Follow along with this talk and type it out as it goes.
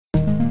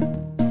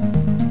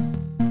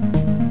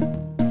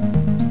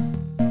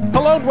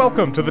Hello and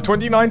welcome to the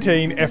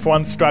 2019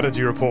 F1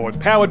 Strategy Report,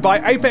 powered by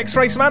Apex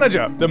Race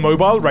Manager, the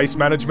mobile race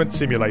management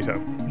simulator.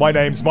 My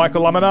name's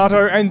Michael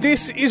Laminato, and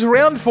this is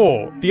round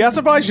 4, the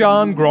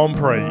Azerbaijan Grand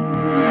Prix.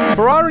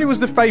 Ferrari was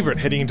the favourite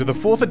heading into the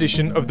 4th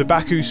edition of the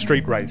Baku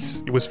street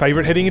race. It was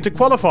favourite heading into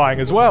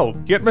qualifying as well,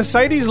 yet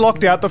Mercedes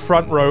locked out the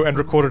front row and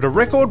recorded a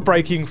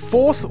record-breaking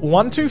 4th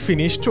 1-2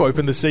 finish to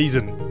open the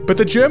season. But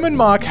the German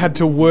marque had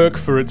to work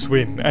for its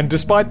win, and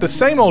despite the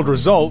same old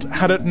result,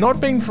 had it not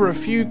been for a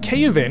few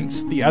key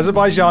events, the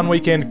Azerbaijan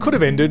weekend could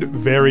have ended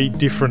very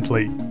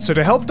differently. So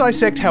to help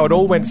dissect how it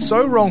all went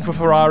so wrong for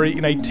Ferrari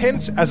in a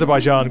tense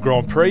Azerbaijan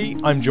Grand Prix,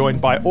 I'm joined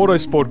by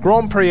Autosport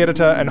Grand Prix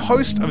editor and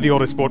host of the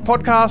Autosport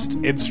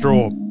podcast, Ed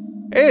Straw.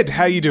 Ed,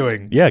 how are you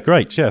doing? Yeah,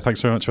 great. Yeah,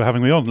 thanks very much for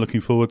having me on. Looking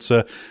forward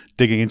to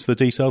digging into the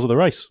details of the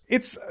race.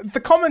 It's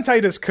the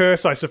commentator's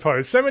curse, I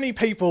suppose. So many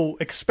people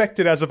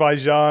expected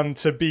Azerbaijan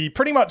to be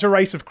pretty much a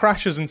race of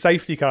crashes and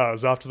safety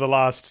cars after the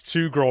last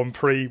 2 Grand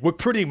Prix were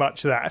pretty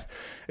much that.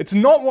 It's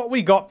not what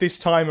we got this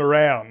time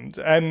around,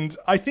 and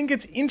I think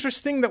it's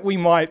interesting that we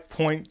might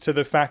point to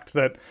the fact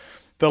that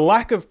the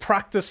lack of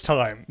practice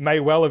time may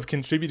well have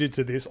contributed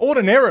to this.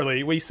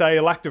 Ordinarily, we say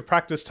a lack of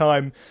practice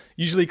time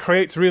usually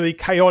creates really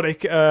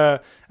chaotic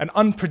and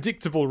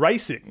unpredictable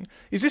racing.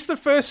 Is this the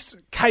first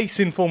case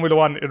in Formula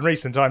One in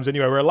recent times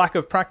anyway, where a lack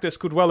of practice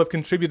could well have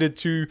contributed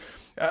to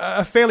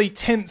a fairly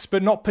tense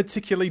but not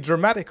particularly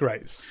dramatic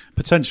race?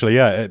 Potentially,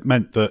 yeah. It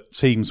meant that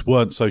teams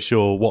weren't so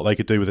sure what they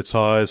could do with the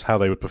tyres, how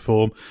they would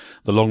perform.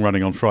 The long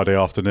running on Friday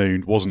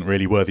afternoon wasn't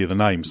really worthy of the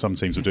name. Some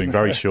teams were doing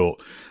very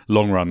short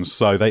long runs,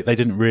 so they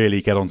didn't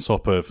really get on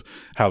top of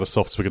how the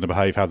softs were going to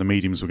behave, how the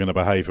mediums were going to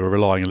behave. They were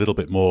relying a little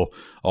bit more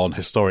on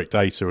historic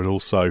data and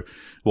also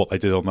what they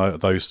did on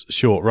those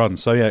short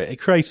runs. So yeah, it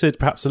created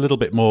perhaps a little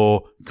bit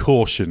more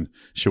caution,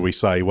 shall we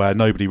say, where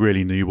nobody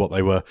really knew what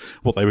they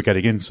were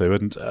getting into,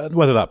 and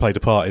whether that played a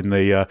part in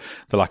the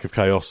lack of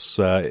chaos,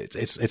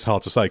 it's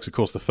hard to say, because of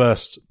course the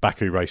first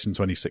Baku race in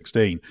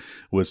 2016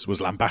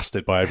 was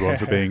lambasted by everyone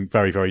for being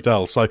very, very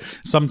dull. So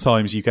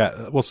sometimes you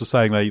get, what's the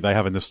saying they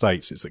have in the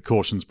States? It's that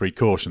cautions breed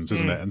cautions,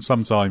 isn't it? And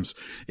sometimes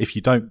if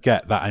you don't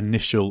get that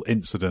initial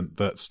incident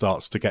that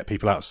starts to get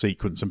people out of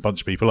sequence and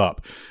bunch people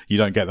up, you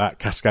don't get that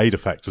cascade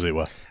effect, as it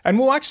were. And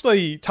we'll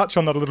actually touch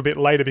on that a little bit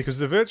later, because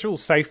the virtual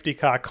safety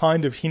car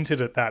kind of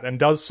hinted at that and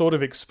does sort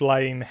of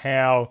explain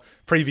how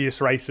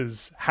previous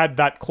races had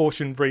that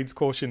caution breeds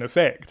caution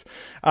effect.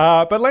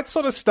 But let's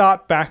sort of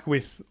start back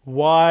with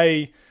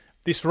why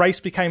this race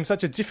became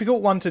such a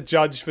difficult one to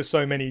judge for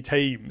so many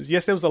teams.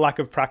 Yes, there was a lack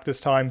of practice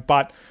time,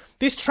 but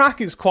this track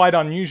is quite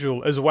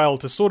unusual as well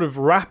to sort of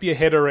wrap your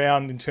head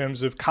around in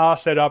terms of car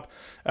setup.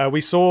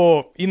 We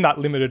saw in that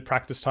limited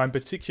practice time,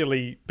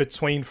 particularly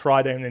between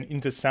Friday and then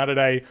into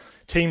Saturday,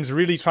 teams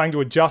really trying to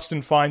adjust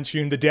and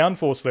fine-tune the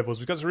downforce levels,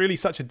 because it's really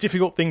such a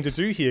difficult thing to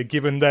do here,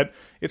 given that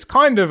it's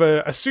kind of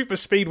a super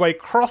speedway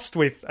crossed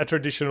with a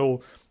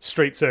traditional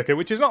street circuit,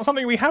 which is not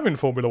something we have in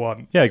Formula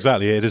One. Yeah,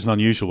 exactly. It is an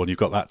unusual one. You've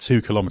got that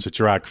 2-kilometre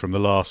drag from the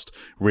last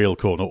real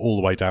corner all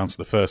the way down to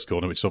the first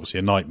corner, which is obviously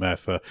a nightmare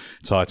for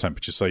tyre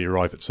temperature. So you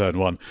arrive at turn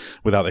 1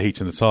 without the heat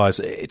in the tyres.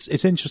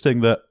 It's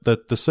interesting that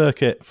the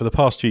circuit for the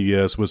past few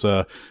years was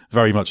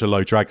very much a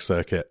low drag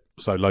circuit.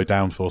 So low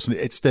downforce, and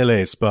it still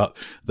is, but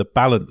the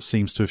balance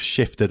seems to have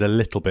shifted a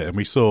little bit. And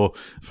we saw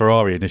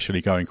Ferrari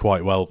initially going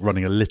quite well,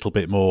 running a little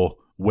bit more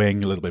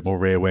wing, a little bit more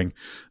rear wing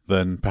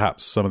than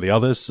perhaps some of the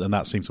others, and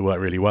that seemed to work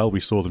really well. We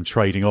saw them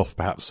trading off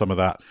perhaps some of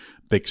that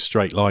big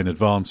straight line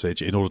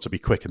advantage in order to be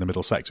quick in the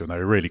middle sector, and they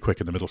were really quick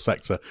in the middle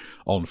sector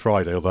on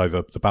Friday, although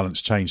the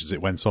balance changed as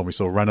it went on. We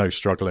saw Renault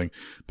struggling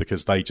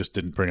because they just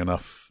didn't bring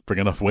enough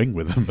wing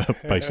with them.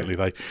 Basically,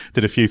 they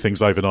did a few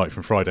things overnight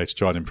from Friday to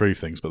try and improve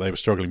things, but they were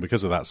struggling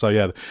because of that. So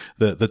yeah,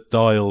 the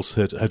dials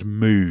had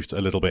moved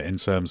a little bit in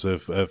terms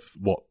of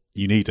what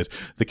you needed.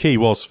 The key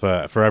was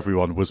for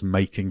everyone was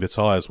making the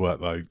tyres work,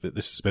 though.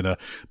 This has been a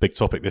big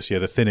topic this year.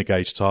 The thinner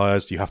gauge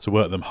tyres, you have to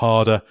work them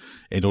harder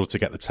in order to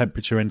get the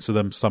temperature into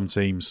them. Some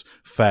teams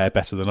fare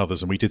better than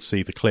others, and we did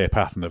see the clear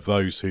pattern of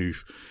those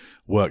who've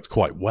worked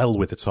quite well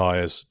with the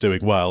tyres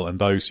doing well, and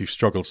those who've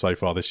struggled so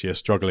far this year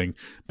struggling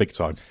big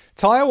time.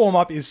 Tyre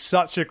warm-up is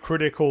such a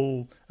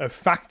critical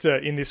factor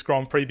in this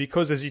Grand Prix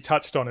because, as you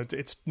touched on,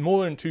 it's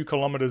more than 2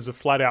 kilometres of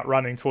flat-out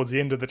running towards the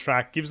end of the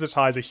track, gives the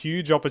tyres a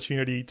huge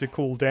opportunity to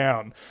cool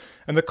down.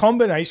 And the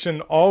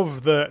combination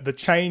of the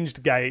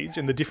changed gauge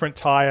and the different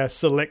tyre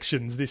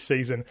selections this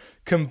season,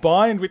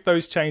 combined with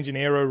those change in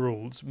aero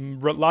rules,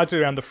 largely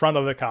around the front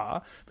of the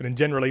car, but in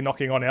generally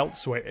knocking on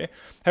elsewhere,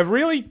 have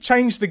really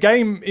changed the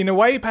game in a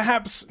way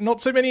perhaps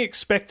not so many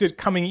expected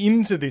coming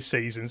into this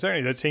season.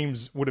 Certainly the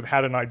teams would have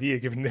had an idea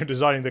given they're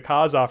designing the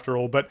cars after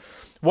all, but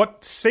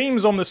what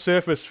seems on the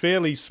surface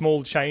fairly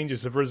small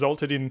changes have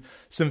resulted in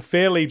some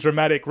fairly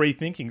dramatic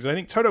rethinkings. And I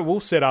think Toto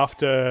Wolff said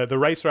after the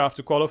race or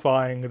after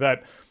qualifying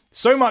that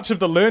so much of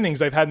the learnings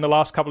they've had in the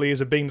last couple of years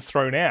have been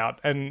thrown out.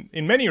 And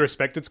in many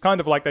respects, it's kind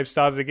of like they've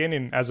started again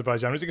in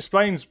Azerbaijan, which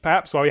explains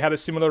perhaps why we had a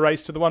similar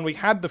race to the one we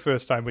had the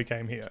first time we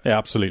came here. Yeah,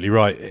 absolutely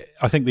right.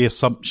 I think the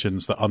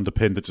assumptions that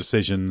underpin the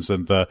decisions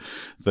and the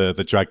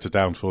drag to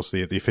downforce,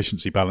 the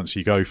efficiency balance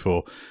you go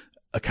for,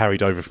 are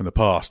carried over from the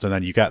past, and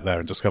then you get there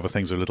and discover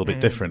things are a little bit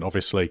different.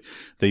 Obviously,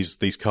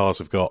 these cars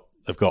have got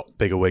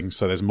bigger wings,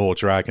 so there's more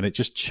drag, and it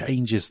just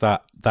changes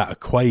that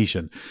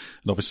equation.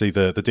 And obviously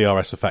the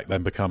DRS effect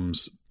then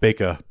becomes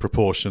bigger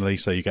proportionally,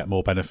 so you get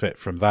more benefit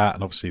from that.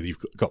 And obviously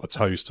you've got the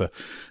toes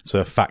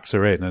to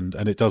factor in,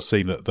 and it does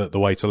seem that the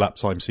way to lap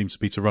time seems to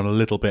be to run a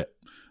little bit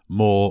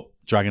more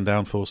drag and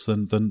downforce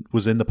than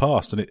was in the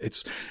past. And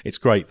it's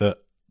great that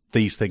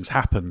these things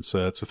happen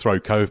to throw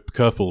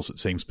curveballs, it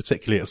seems,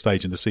 particularly at a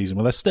stage in the season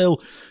where they're still,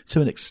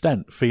 to an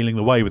extent, feeling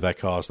the way with their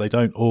cars. They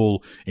don't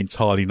all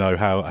entirely know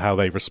how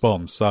they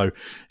respond. So,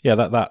 yeah,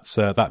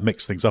 that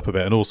mixed things up a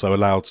bit, and also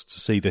allowed to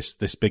see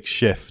this big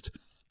shift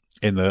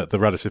in the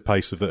relative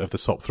pace of the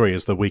top three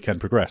as the weekend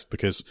progressed,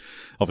 because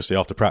obviously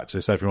after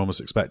practice everyone was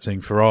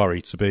expecting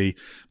Ferrari to be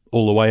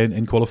all the way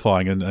in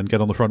qualifying and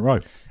get on the front row.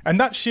 And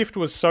that shift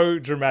was so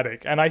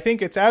dramatic, and I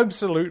think it's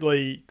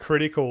absolutely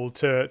critical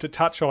to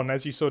touch on,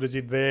 as you sort of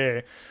did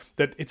there,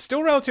 that it's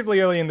still relatively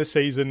early in the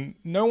season.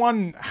 No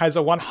one has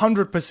a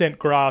 100%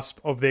 grasp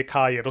of their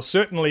car yet, or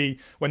certainly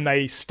when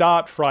they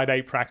start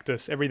Friday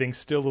practice, everything's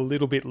still a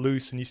little bit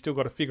loose and you still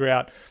got to figure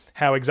out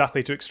how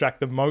exactly to extract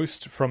the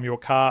most from your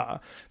car.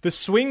 The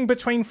swing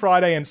between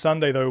Friday and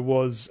Sunday, though,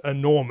 was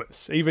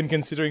enormous, even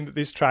considering that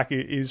this track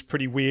is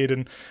pretty weird.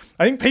 And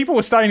I think people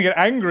were starting to get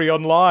angry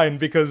online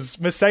because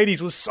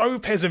Mercedes was so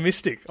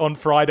pessimistic on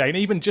Friday, and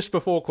even just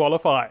before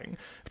qualifying,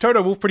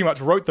 Toto Wolff pretty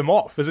much wrote them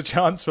off as a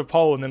chance for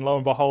pole, and then lo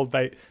and behold,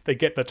 they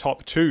get the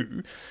top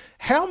two.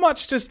 How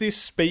much does this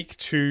speak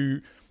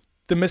to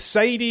the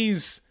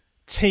Mercedes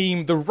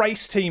team, the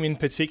race team in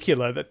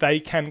particular, that they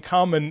can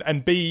come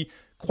and be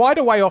quite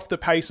a way off the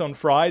pace on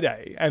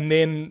Friday and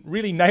then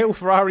really nail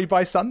Ferrari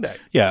by Sunday?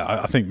 Yeah,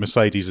 I think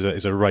Mercedes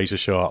is a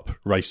razor-sharp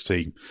race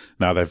team.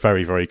 Now, they're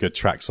very, very good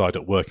trackside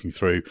at working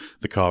through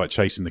the car, at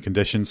chasing the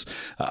conditions.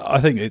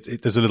 I think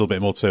there's a little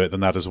bit more to it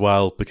than that as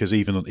well, because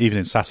even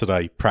in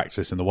Saturday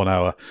practice, in the 1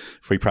 hour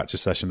free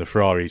practice session, the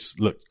Ferraris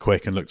looked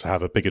quick and looked to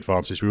have a big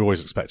advantage. We were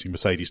always expecting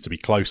Mercedes to be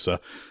closer,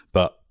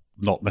 but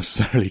not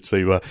necessarily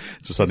to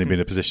suddenly be in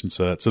a position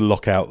to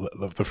lock out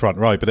the front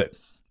row. But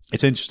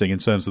it's interesting in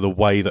terms of the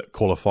way that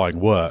qualifying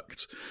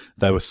worked.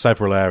 There were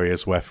several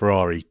areas where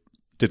Ferrari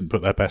didn't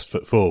put their best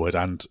foot forward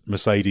and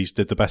Mercedes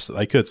did the best that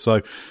they could.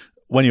 So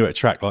when you're at a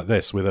track like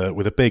this with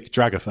a big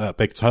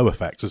big toe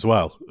effect as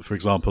well, for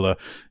example,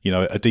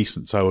 a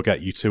decent toe will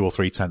get you 2 or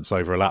 3 tenths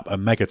over a lap. A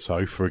mega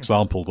toe, for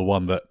example, the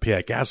one that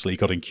Pierre Gasly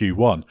got in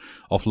Q1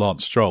 off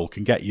Lance Stroll,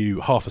 can get you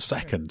half a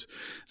second.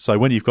 So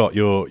when you've got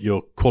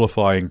your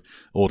qualifying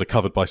order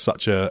covered by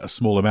such a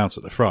small amount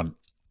at the front,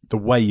 the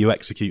way you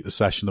execute the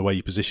session, the way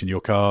you position your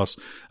cars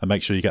and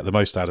make sure you get the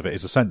most out of it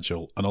is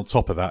essential. And on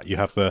top of that, you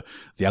have the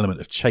element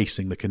of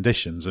chasing the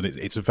conditions. And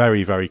it's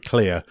very, very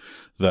clear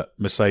that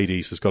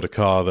Mercedes has got a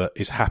car that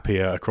is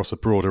happier across a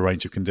broader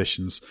range of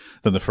conditions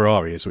than the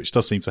Ferrari is, which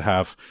does seem to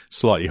have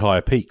slightly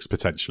higher peaks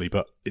potentially,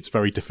 but it's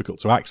very difficult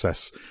to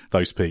access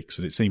those peaks.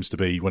 And it seems to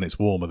be when it's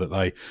warmer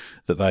that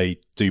they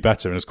do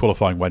better. And as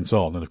qualifying went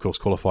on, and of course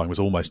qualifying was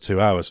almost 2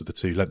 hours with the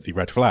 2 lengthy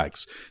red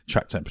flags,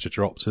 track temperature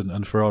dropped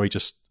and Ferrari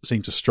just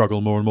seemed to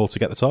struggle more and more to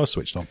get the tyres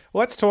switched on.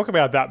 Well, let's talk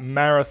about that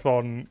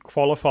marathon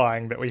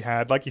qualifying that we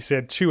had. Like you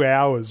said, 2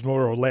 hours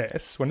more or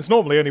less, when it's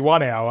normally only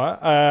 1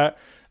 hour.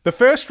 The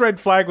first red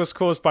flag was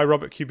caused by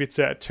Robert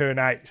Kubica at turn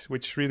 8,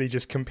 which really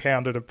just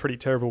compounded a pretty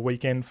terrible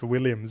weekend for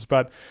Williams.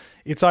 But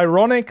it's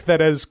ironic that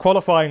as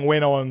qualifying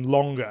went on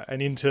longer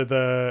and into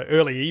the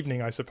early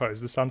evening, I suppose,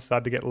 the sun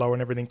started to get low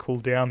and everything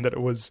cooled down, that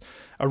it was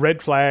a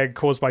red flag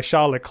caused by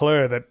Charles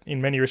Leclerc that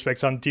in many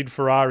respects undid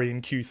Ferrari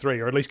in Q3,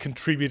 or at least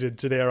contributed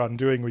to their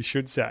undoing, we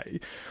should say.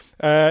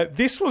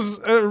 This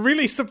was a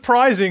really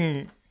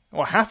surprising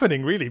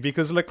happening, really,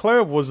 because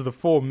Leclerc was the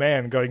form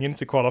man going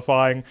into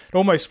qualifying. It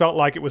almost felt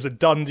like it was a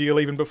done deal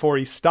even before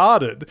he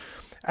started.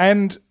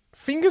 And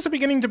fingers are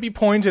beginning to be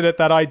pointed at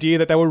that idea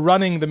that they were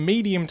running the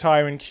medium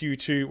tyre in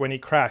Q2 when he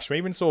crashed. We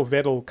even saw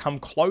Vettel come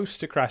close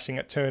to crashing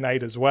at turn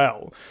 8 as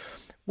well.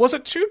 Was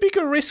it too big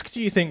a risk,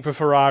 do you think, for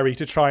Ferrari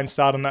to try and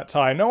start on that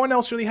tyre? No one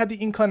else really had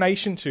the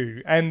inclination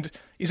to. And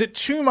is it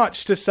too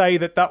much to say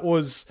that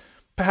was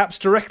perhaps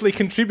directly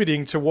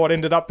contributing to what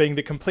ended up being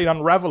the complete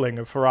unravelling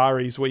of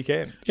Ferrari's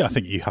weekend? Yeah, I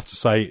think you have to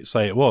say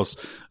it was.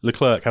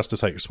 Leclerc has to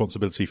take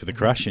responsibility for the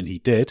crash, and he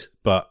did.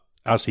 But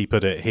as he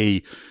put it,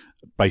 he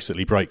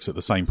basically brakes at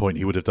the same point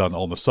he would have done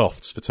on the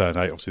softs for turn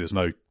 8. Obviously, there's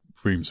no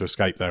room to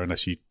escape there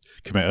unless you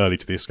commit early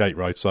to the escape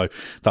road. So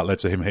that led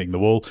to him hitting the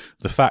wall.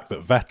 The fact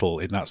that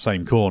Vettel in that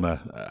same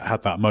corner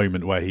had that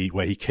moment where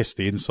he kissed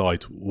the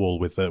inside wall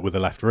with the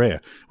left rear,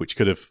 which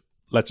could have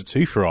led to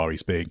 2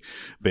 Ferraris being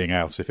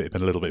out if it had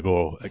been a little bit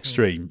more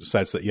extreme,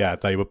 says that, yeah,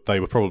 they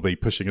were probably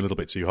pushing a little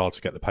bit too hard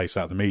to get the pace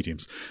out of the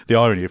mediums. The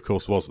irony, of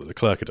course, was that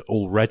Leclerc had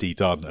already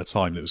done a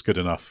time that was good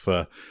enough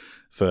for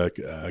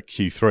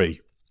Q3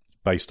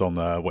 based on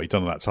what he'd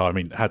done at that time. I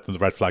mean, had the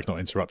red flag not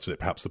interrupted it,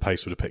 perhaps the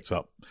pace would have picked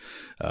up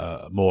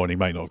more and he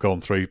may not have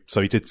gone through.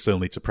 So he did still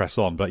need to press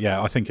on. But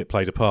yeah, I think it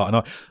played a part.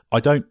 And I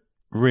don't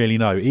really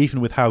know, even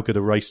with how good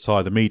a race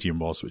tyre the medium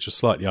was, which was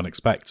slightly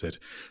unexpected,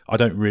 I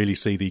don't really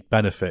see the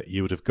benefit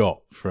you would have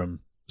got from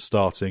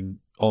starting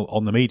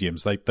on the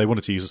mediums. They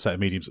wanted to use a set of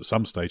mediums at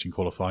some stage in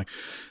qualifying.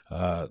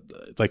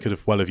 They could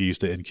have well have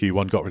used it in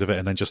Q1, got rid of it,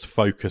 and then just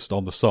focused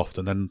on the soft,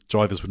 and then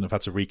drivers wouldn't have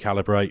had to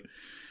recalibrate.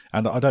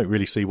 And I don't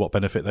really see what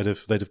benefit they'd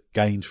have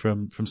gained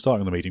from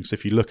starting on the mediums.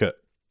 If you look at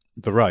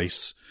the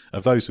race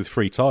of those with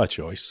free tyre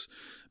choice,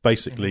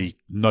 basically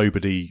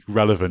nobody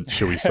relevant,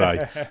 shall we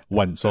say,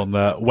 went on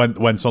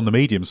the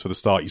mediums for the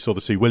start. You saw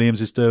the two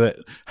Williamses do it.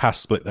 Haas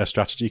split their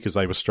strategy because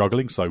they were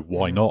struggling, so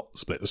why not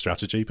split the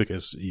strategy,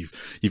 because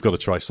you've got to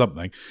try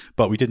something.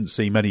 But we didn't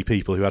see many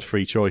people who had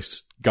free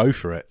choice go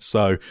for it.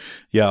 So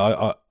yeah,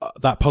 I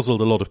that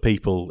puzzled a lot of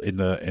people in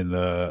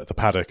the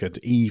paddock. And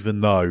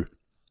even though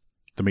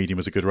the medium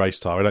was a good race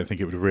tyre, I don't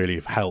think it would really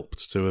have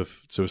helped to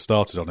have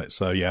started on it.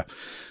 So yeah,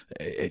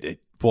 it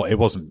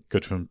wasn't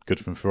good from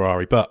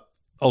Ferrari, but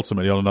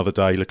ultimately, on another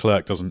day,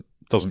 Leclerc doesn't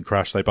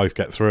crash. They both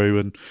get through,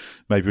 and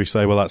maybe we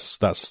say, well,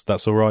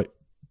 that's all right.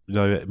 You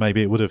know,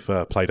 maybe it would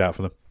have played out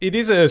for them. It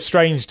is a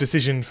strange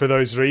decision for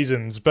those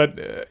reasons, but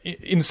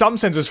in some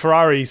senses,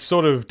 Ferrari's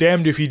sort of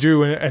damned if you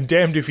do and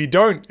damned if you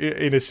don't,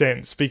 in a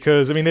sense,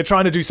 because I mean they're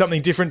trying to do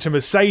something different to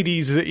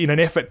Mercedes in an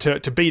effort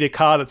to beat a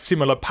car that's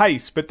similar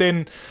pace. But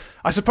then,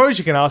 I suppose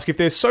you can ask, if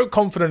they're so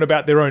confident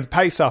about their own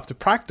pace after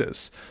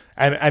practice,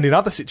 and in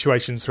other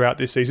situations throughout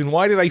this season,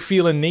 why do they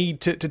feel a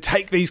need to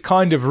take these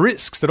kind of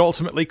risks that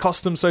ultimately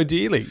cost them so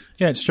dearly?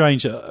 Yeah, it's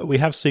strange. We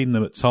have seen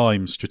them at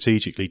times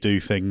strategically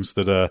do things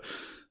that are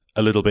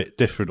a little bit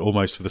different,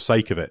 almost for the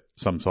sake of it,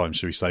 sometimes,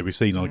 shall we say. We've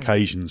seen on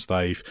occasions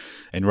they've,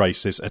 in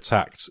races,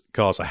 attacked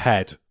cars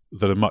ahead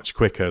that are much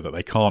quicker, that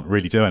they can't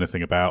really do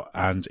anything about,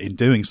 and in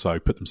doing so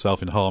put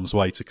themselves in harm's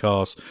way to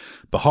cars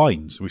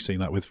behind. We've seen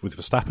that with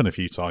Verstappen a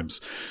few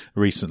times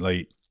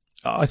recently.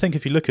 I think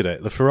if you look at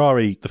it, the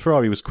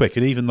Ferrari was quick,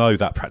 and even though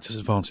that practice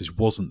advantage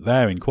wasn't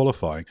there in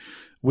qualifying,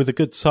 with a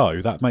good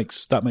tow, that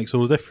makes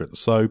all the difference.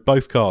 So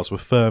both cars were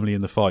firmly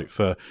in the fight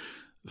for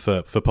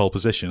pole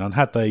position, and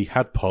had they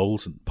had pole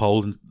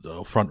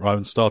and front row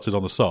and started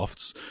on the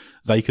softs,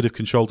 they could have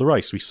controlled the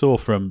race. We saw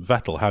from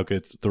Vettel how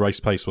good the race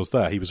pace was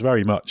there. He was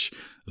very much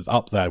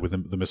up there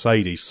with the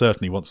Mercedes,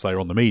 certainly once they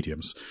were on the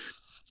mediums.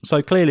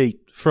 So clearly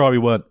Ferrari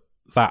weren't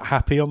that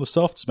happy on the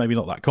softs, maybe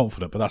not that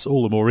confident, but that's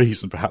all the more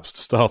reason perhaps to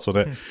start on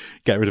it,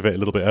 get rid of it a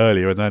little bit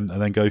earlier, and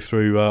then go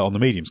through on the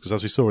mediums. Because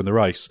as we saw in the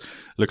race,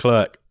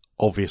 Leclerc,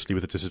 obviously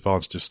with the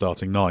disadvantage of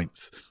starting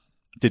ninth,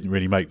 didn't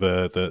really make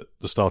the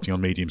starting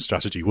on medium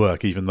strategy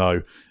work, even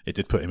though it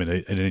did put him in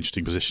an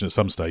interesting position at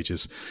some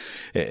stages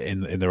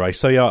in the race.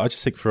 So yeah, I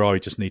just think Ferrari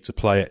just need to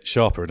play it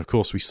sharper, and of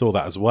course we saw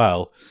that as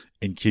well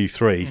in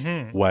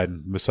Q3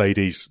 when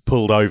Mercedes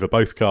pulled over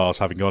both cars,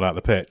 having gone out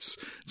the pits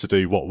to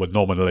do what were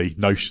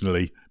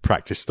notionally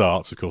practice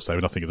starts. Of course, they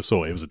were nothing of the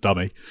sort. It was a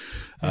dummy.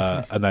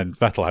 And then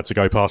Vettel had to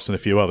go past and a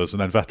few others.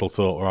 And then Vettel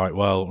thought, all right,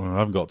 well, I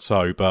haven't got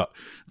tow. But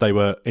they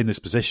were in this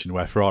position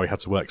where Ferrari had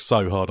to work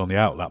so hard on the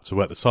outlap to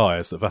wet the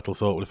tyres that Vettel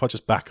thought, well, if I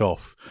just back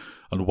off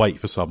and wait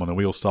for someone and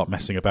we all start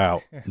messing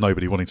about,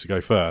 nobody wanting to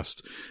go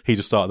first, he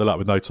just started the lap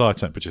with no tyre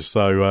temperatures.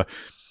 So,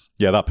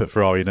 yeah, that put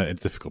Ferrari in a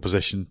difficult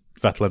position.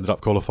 Vettel ended up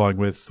qualifying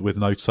with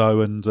no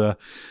tow, and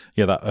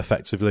that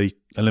effectively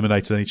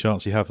eliminated any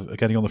chance you have of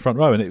getting on the front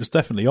row. And it was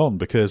definitely on,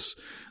 because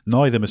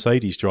neither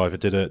Mercedes driver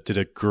did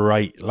a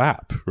great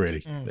lap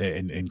really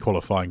in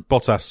qualifying.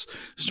 Bottas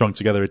strung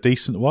together a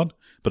decent one,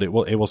 but it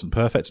wasn't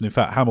perfect. And in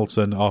fact,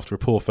 Hamilton, after a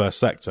poor first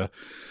sector,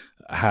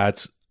 had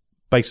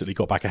basically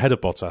got back ahead of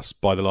Bottas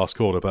by the last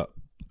corner, but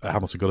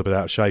Hamilton got a bit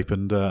out of shape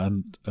and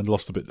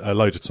lost a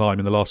load of time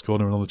in the last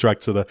corner and on the drag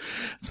to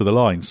the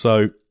line.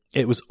 So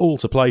it was all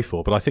to play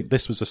for, but I think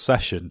this was a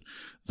session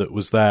that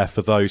was there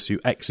for those who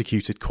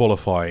executed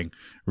qualifying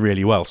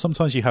really well.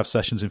 Sometimes you have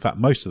sessions, in fact,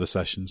 most of the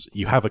sessions,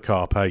 you have a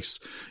car pace,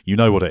 you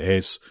know what it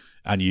is,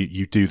 and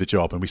you do the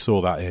job. And we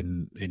saw that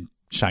in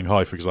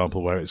Shanghai, for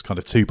example, where it's kind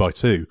of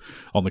 2x2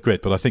 on the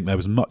grid. But I think there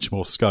was much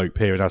more scope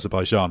here in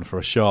Azerbaijan for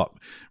a sharp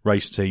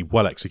race team,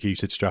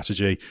 well-executed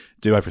strategy,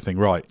 do everything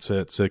right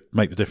to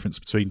make the difference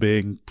between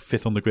being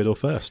fifth on the grid or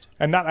first.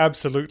 And that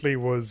absolutely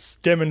was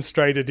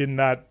demonstrated in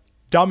that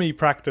dummy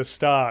practice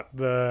start,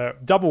 the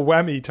double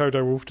whammy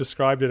Toto Wolff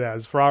described it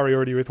as. Ferrari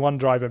already with one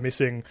driver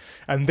missing,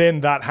 and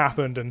then that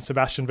happened and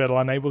Sebastian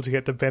Vettel unable to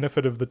get the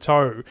benefit of the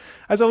tow.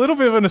 As a little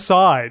bit of an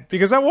aside,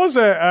 because that was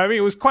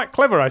it was quite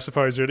clever, I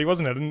suppose, really,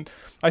 wasn't it? And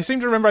I seem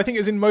to remember, I think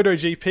it was in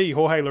MotoGP,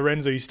 Jorge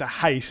Lorenzo used to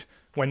hate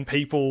when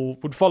people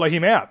would follow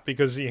him out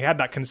because he had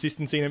that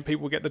consistency and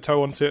people would get the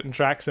tow on certain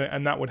tracks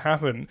and that would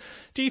happen.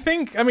 Do you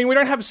think, I mean, we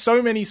don't have so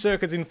many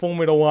circuits in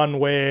Formula One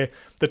where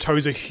the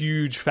toe's a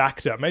huge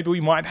factor. Maybe we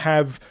might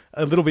have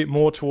a little bit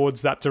more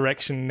towards that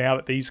direction now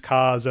that these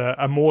cars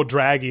are more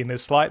draggy and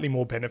there's slightly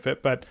more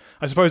benefit. But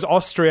I suppose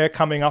Austria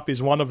coming up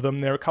is one of them.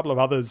 There are a couple of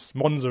others.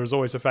 Monza is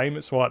always a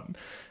famous one.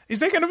 Is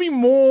there going to be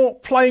more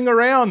playing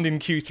around in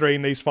Q3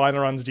 in these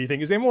final runs, do you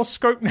think? Is there more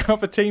scope now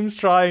for teams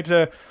trying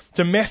to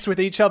mess with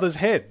each other's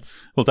heads?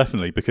 Well,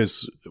 definitely,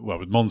 because,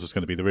 Monza's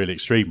going to be the really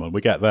extreme one.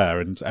 We get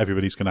there and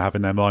everybody's going to have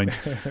in their mind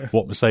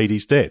what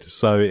Mercedes did.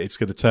 So it's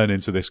going to turn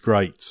into this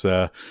great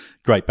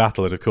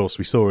battle. And of course,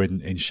 we saw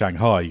in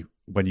Shanghai,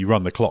 when you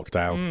run the clock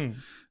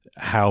down,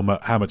 how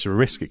much of a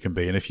risk it can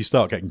be. And if you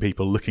start getting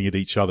people looking at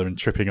each other and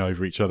tripping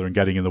over each other and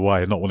getting in the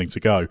way and not wanting to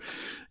go,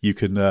 you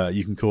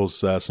can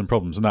cause some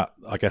problems. And that,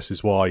 I guess,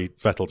 is why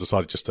Vettel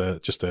decided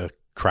just to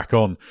crack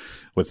on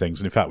with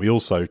things. And in fact, we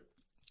also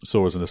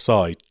saw as an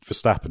aside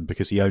Verstappen,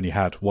 because he only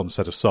had one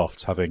set of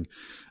softs, having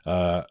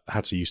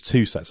had to use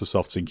two sets of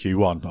softs in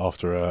Q1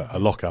 after a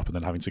lock-up and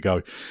then having to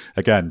go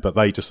again. But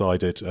they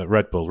decided at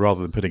Red Bull,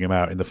 rather than putting him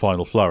out in the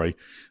final flurry,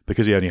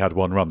 because he only had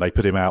one run, they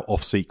put him out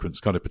off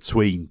sequence, kind of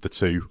between the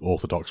two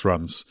orthodox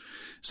runs.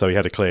 So he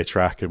had a clear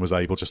track and was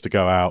able just to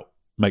go out,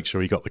 make sure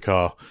he got the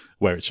car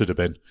where it should have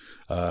been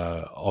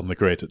on the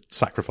grid,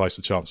 sacrifice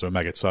the chance of a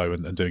mega toe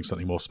and doing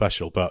something more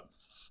special. But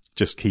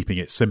just keeping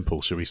it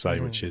simple, shall we say,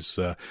 which is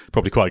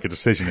probably quite a good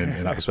decision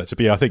in that perspective.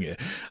 But yeah,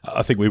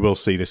 I think we will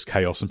see this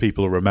chaos, and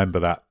people will remember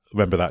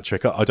that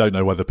trick. I don't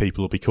know whether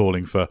people will be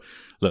calling for,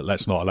 look,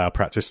 let's not allow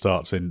practice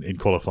starts in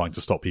qualifying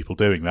to stop people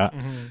doing that.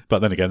 But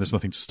then again, there's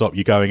nothing to stop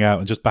you going out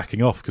and just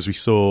backing off, because we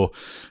saw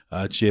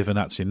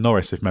Giovinazzi and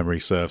Norris, if memory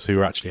serves, who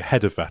were actually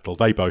ahead of Vettel.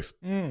 They both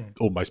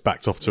almost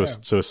backed off to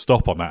a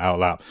stop on that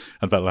outlap,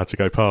 and Vettel had to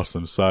go past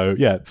them. So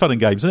yeah, fun and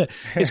games, isn't it?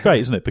 It's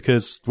great, isn't it?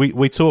 Because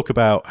we talk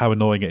about how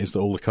annoying it is that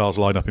all the cars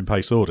line up in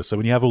pace order. So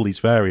when you have all these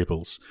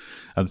variables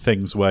and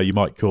things where you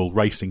might call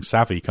racing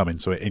savvy come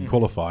into it in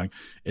qualifying,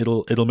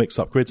 it'll mix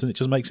up grids, and it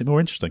just makes it more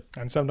interesting.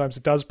 And sometimes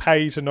it does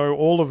pay to know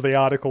all of the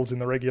articles in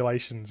the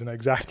regulations and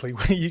exactly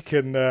where you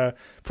can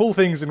pull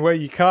things and where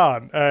you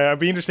can't. It'll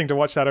be interesting to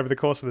watch that over the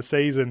course of the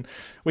season.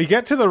 We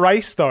get to the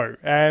race, though,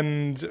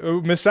 and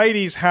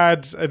Mercedes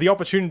had the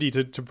opportunity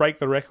to break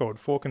the record,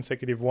 4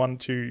 consecutive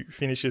 1-2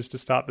 finishes to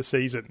start the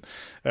season,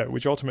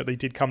 which ultimately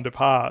did come to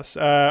pass.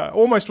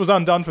 Almost was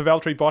undone for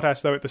Valtteri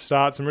Bottas, though, at the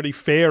start. Some really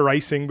fair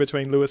racing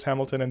between Lewis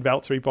Hamilton and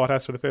Valtteri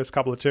Bottas for the first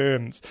couple of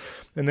turns.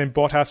 And then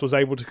Bottas was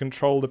able to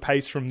control the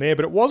pace from there.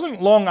 But it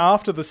wasn't long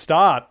after the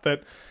start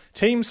that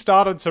teams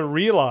started to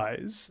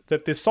realise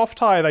that the soft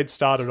tyre they'd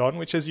started on,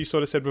 which, as you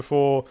sort of said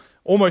before,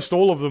 almost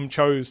all of them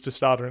chose to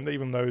start on,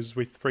 even those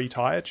with free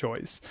tyre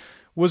choice,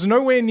 was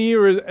nowhere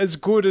near as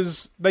good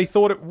as they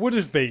thought it would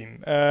have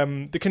been.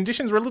 The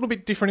conditions were a little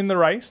bit different in the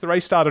race. The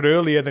race started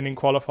earlier than in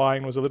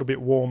qualifying, was a little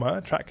bit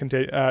warmer. Track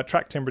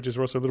temperatures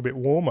were also a little bit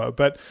warmer.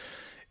 But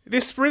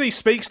this really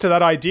speaks to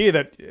that idea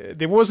that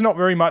there was not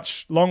very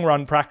much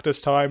long-run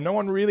practice time. No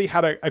one really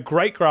had a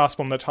great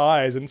grasp on the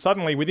tyres. And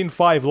suddenly, within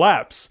 5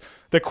 laps,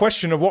 the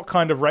question of what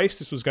kind of race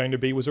this was going to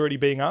be was already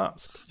being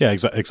asked. Yeah,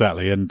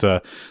 exactly. And I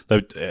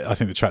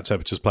think the track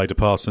temperatures played a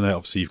part in it.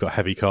 Obviously, you've got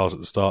heavy cars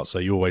at the start, so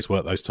you always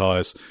work those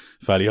tyres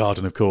fairly hard.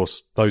 And of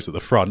course, those at the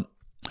front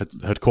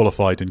had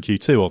qualified in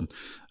Q2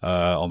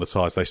 on the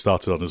tyres they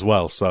started on as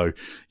well. So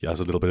yeah, there's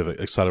a little bit of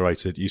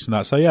accelerated use in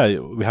that. So yeah,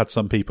 we had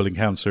some people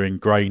encountering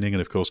graining, and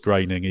of course,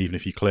 graining, even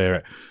if you clear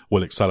it,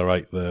 will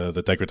accelerate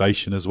the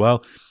degradation as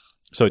well.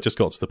 So it just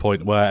got to the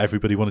point where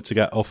everybody wanted to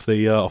get off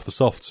the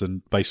softs,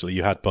 and basically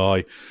you had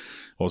by,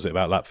 what was it,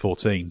 about lap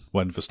 14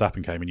 when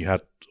Verstappen came in, you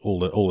had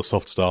all the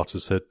soft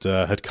starters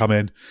had come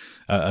in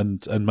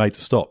and made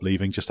the stop,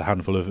 leaving just a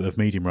handful of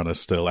medium runners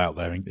still out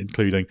there,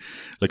 including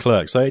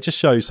Leclerc. So it just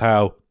shows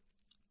how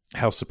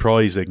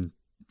surprising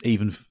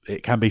even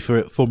it can be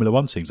for Formula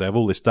One teams. They have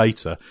all this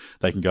data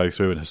they can go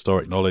through and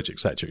historic knowledge,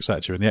 etc.,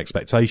 and the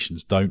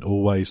expectations don't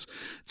always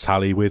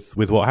tally with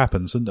what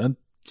happens, and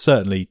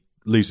certainly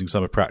losing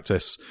summer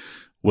practice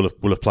will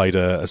have played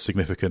a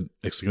significant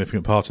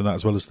part in that,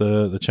 as well as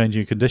the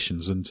changing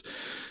conditions. And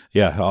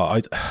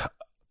yeah,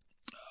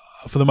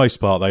 for the most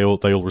part, they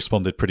all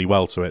responded pretty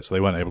well to it, so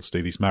they weren't able to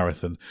do these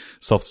marathon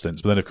soft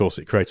stints. But then, of course,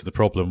 it created the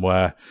problem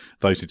where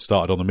those who'd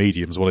started on the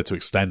mediums wanted to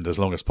extend as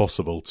long as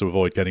possible to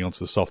avoid getting onto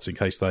the softs in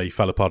case they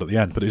fell apart at the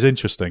end. But it was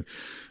interesting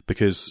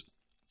because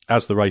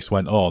as the race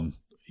went on,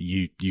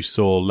 you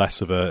saw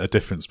less of a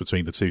difference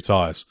between the two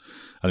tyres.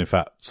 And in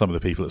fact, some of the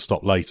people that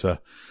stopped later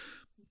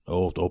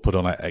or put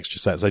on extra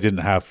sets, they didn't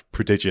have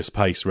prodigious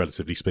pace,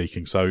 relatively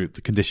speaking. So the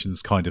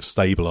conditions kind of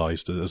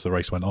stabilised as the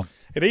race went on.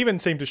 It even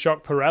seemed to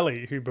shock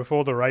Pirelli, who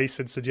before the race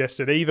had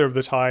suggested either of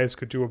the tyres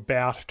could do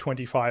about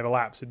 25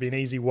 laps. It'd be an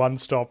easy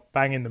one-stop,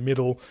 bang in the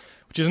middle,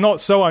 which is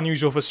not so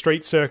unusual for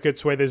street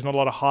circuits where there's not a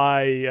lot of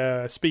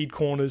high speed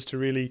corners to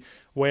really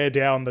wear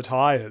down the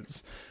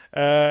tyres.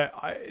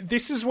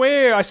 This is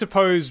where, I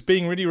suppose,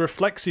 being really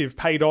reflexive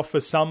paid off for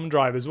some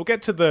drivers. We'll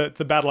get to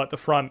the battle at the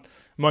front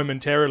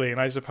momentarily,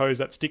 and I suppose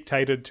that's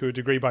dictated to a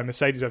degree by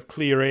Mercedes to have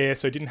clear air,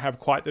 so it didn't have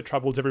quite the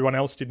troubles everyone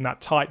else did in that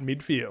tight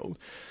midfield.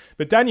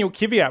 But Daniel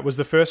Kvyat was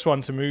the first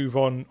one to move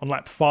on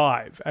lap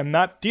 5, and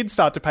that did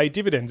start to pay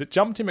dividends. It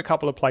jumped him a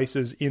couple of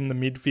places in the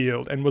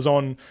midfield and was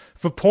on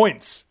for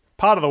points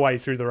part of the way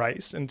through the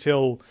race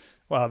until...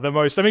 Well,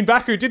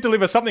 Baku did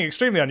deliver something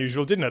extremely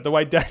unusual, didn't it? The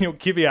way Daniel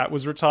Kvyat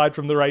was retired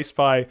from the race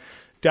by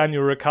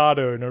Daniel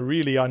Ricciardo in a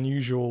really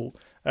unusual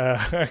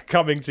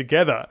coming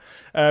together.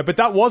 But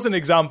that was an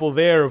example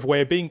there of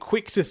where being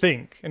quick to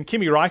think, and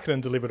Kimi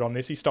Räikkönen delivered on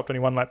this, he stopped only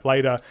one lap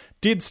later,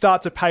 did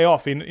start to pay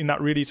off in that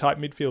really tight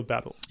midfield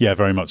battle. Yeah,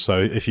 very much so.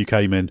 If you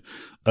came in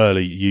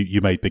early,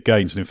 you made big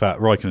gains. And in fact,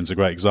 Räikkönen's a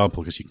great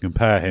example because you can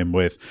compare him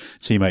with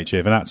teammate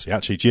Giovinazzi.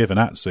 Actually,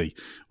 Giovinazzi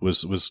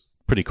was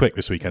pretty quick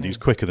this weekend. He was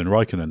quicker than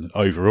Räikkönen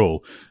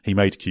overall. He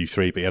made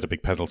Q3, but he had a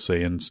big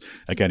penalty. And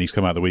again, he's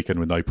come out of the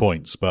weekend with no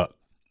points. But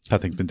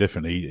had things been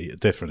different,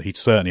 he'd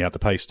certainly had the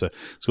pace to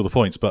score the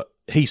points. But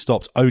he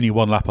stopped only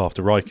one lap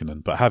after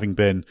Räikkönen. But having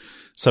been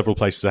several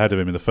places ahead of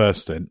him in the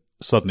first stint,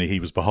 suddenly he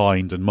was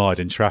behind and mired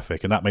in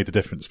traffic. And that made the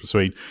difference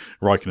between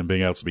Räikkönen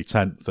being able to be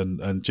 10th and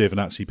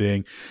Giovinazzi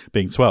being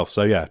 12th.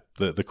 So yeah,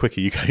 the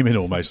quicker you came in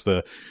almost,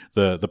 the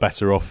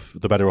better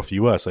off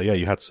you were. So yeah,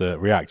 you had to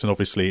react. And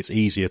obviously it's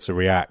easier to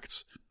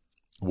react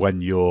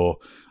when you're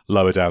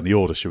lower down the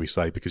order, shall we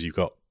say, because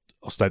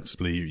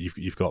ostensibly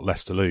you've got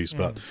less to lose.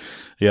 But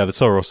yeah, the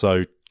Toro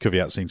Rosso,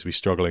 Kvyat seemed to be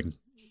struggling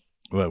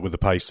with the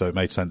pace, so it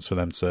made sense for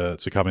them to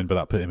come in, but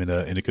that put him in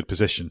a good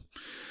position.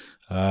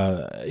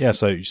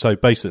 So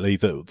basically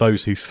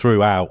those who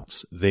threw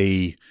out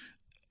the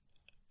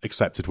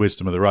accepted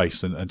wisdom of the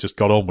race and just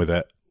got on with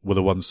it were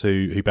the ones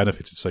who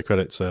benefited. So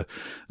credit to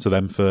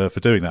them for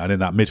doing that. And in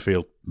that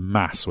midfield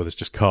mass where there's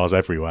just cars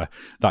everywhere,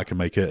 that can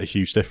make a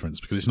huge difference,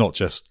 because it's not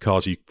just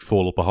cars you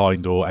fall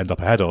behind or end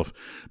up ahead of,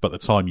 but the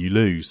time you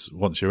lose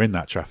once you're in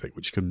that traffic,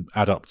 which can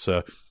add up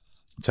to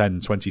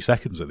 10, 20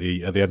 seconds at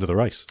the end of the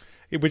race.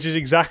 Which is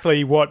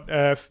exactly what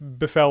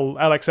befell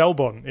Alex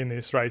Albon in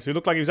this race. It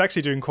looked like he was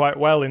actually doing quite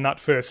well in that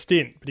first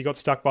stint, but he got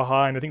stuck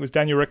behind. I think it was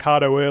Daniel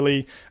Ricciardo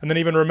early, and then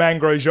even Romain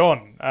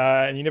Grosjean.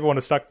 And you never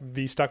want to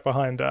be stuck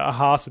behind a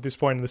Haas at this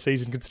point in the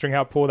season, considering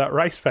how poor that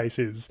race face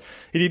is.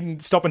 He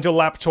didn't stop until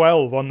lap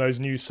 12 on those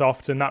new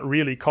softs, and that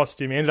really cost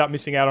him. He ended up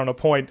missing out on a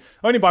point,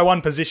 only by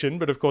one position,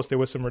 but of course there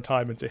were some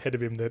retirements ahead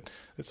of him that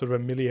sort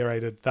of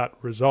ameliorated that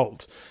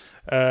result.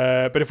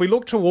 But if we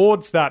look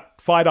towards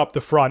that fight up the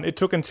front, it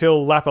took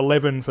until lap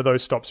 11 for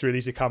those stops really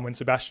to come when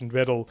Sebastian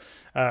Vettel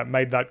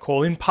made that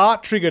call. In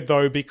part triggered,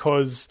 though,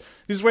 because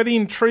this is where the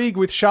intrigue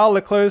with Charles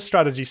Leclerc's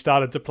strategy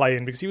started to play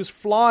in, because he was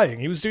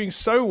flying. He was doing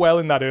so well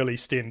in that early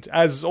stint,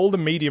 as all the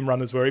medium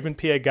runners were. Even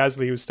Pierre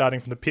Gasly, who was starting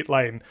from the pit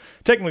lane,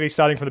 technically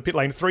starting from the pit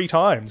lane 3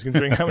 times,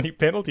 considering how many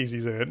penalties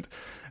he's earned,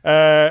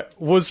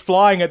 was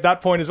flying at that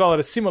point as well at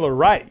a similar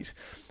rate.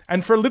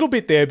 And for a little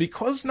bit there,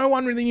 because no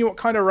one really knew what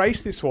kind of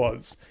race this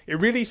was, it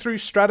really threw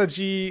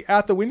strategy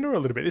out the window a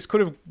little bit. This could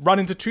have run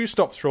into 2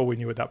 stops for all we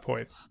knew at that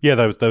point. Yeah,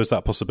 there was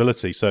that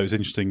possibility. So it was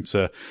interesting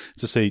to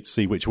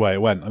see which way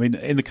it went. I mean,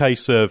 in the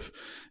case of,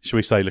 shall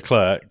we say,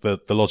 Leclerc,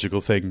 the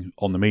logical thing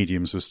on the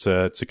mediums was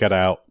to get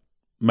out,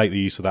 make the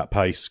use of that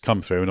pace,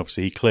 come through, and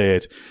obviously he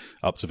cleared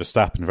up to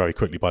Verstappen very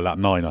quickly by lap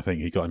 9. I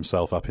think he got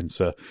himself up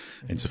into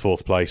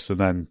 4th place, and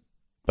then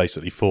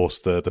basically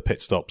forced the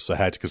pit stops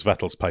ahead, because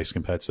Vettel's pace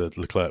compared to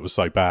Leclerc was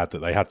so bad that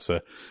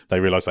they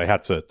realised they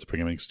had to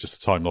bring him in, because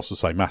just the time loss was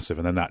so massive.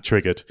 And then that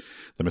triggered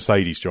the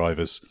Mercedes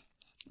drivers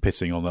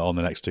pitting on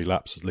the next 2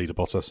 laps, leader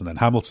Bottas and then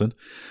Hamilton.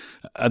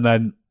 And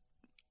then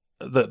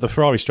the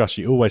Ferrari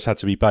strategy always had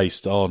to be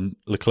based on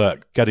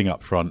Leclerc getting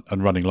up front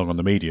and running long on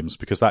the mediums,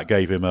 because that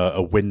gave him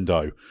a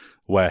window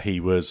where he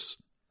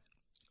was,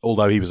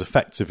 although he was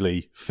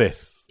effectively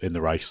 5th in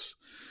the race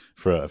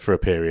for a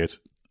period,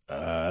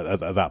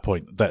 at that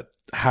point, that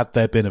had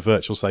there been a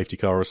virtual safety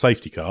car or a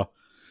safety car,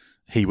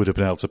 he would have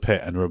been able to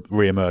pit and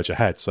re-emerge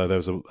ahead. So there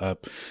was a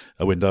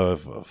window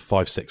of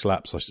 5-6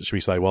 laps, should we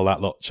say, while that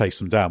lot chased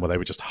them down, where they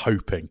were just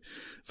hoping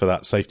for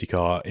that safety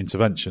car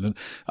intervention. And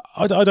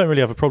I don't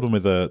really have a problem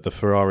with the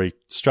Ferrari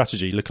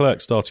strategy. Leclerc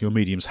starting on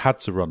mediums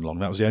had to run long.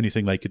 That was the only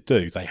thing they could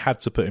do. They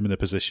had to put him in a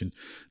position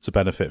to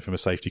benefit from a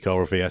safety car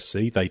or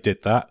VSC. They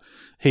did that.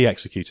 He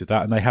executed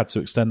that, and they had to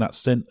extend that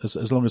stint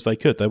as long as they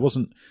could. There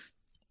wasn't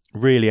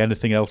really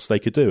anything else they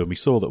could do. And we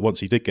saw that once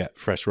he did get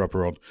fresh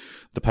rubber on,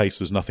 the pace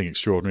was nothing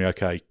extraordinary.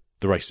 Okay,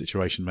 the race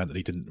situation meant that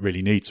he didn't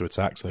really need to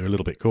attack, so they were a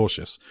little bit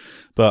cautious.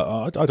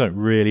 But I don't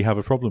really have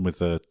a problem with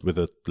the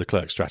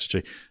Leclerc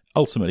strategy.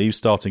 Ultimately, he was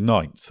starting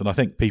 9th, and I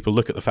think people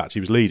look at the fact he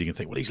was leading and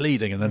think, well, he's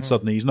leading, and then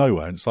suddenly he's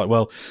nowhere. And it's like,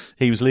 well,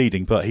 he was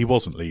leading, but he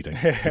wasn't leading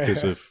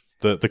because of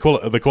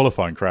the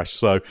qualifying crash.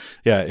 So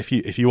yeah, if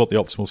you want the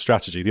optimal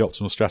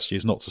strategy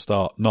is not to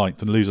start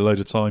 9th and lose a load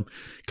of time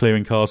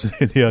clearing cars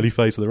in the early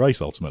phase of the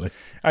race ultimately.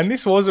 And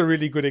this was a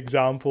really good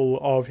example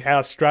of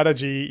how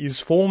strategy is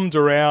formed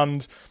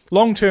around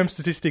long-term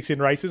statistics in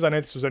races. I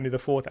know this was only the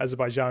fourth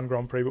Azerbaijan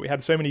Grand Prix, but we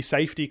had so many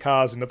safety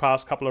cars in the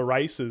past couple of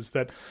races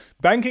that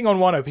banking on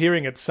one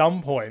appearing at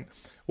some point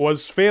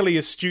was fairly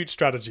astute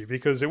strategy,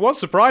 because it was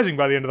surprising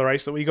by the end of the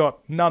race that we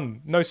got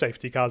no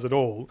safety cars at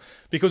all,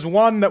 because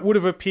one that would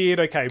have appeared,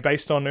 okay,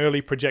 based on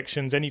early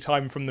projections, any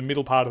time from the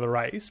middle part of the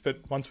race, but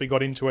once we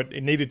got into it,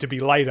 it needed to be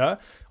later.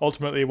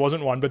 Ultimately, it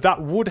wasn't one, but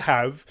that would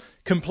have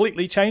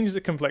completely changed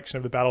the complexion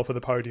of the battle for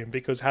the podium,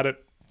 because had it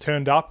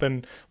turned up,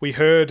 and we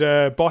heard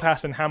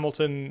Bottas and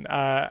Hamilton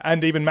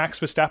and even Max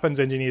Verstappen's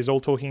engineers all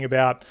talking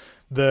about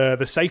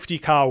the safety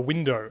car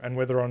window and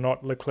whether or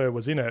not Leclerc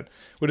was in it,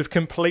 would have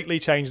completely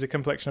changed the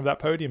complexion of that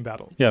podium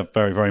battle. Yeah,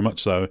 very, very much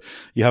so.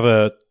 You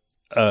have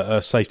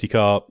a safety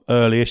car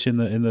early-ish in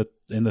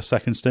the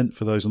second stint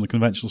for those on the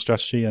conventional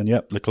strategy, and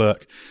yep,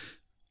 Leclerc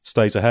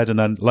stays ahead, and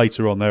then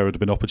later on there would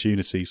have been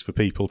opportunities for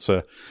people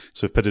to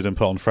have pitted and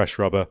put on fresh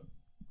rubber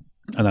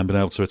and then been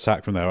able to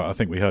attack from there. I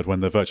think we heard when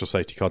the virtual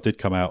safety car did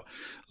come out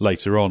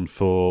later on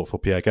for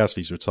Pierre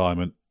Gasly's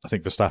retirement, I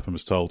think Verstappen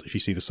was told, if you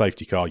see the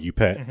safety car, you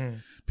pit,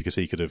 because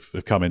he could have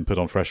come in, put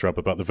on fresh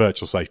rubber. But the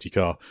virtual safety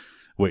car,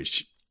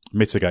 which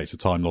mitigates the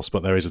time loss,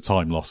 but there is a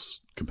time loss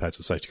compared to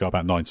the safety car,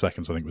 about 9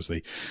 seconds, I think was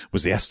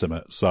the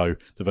estimate. So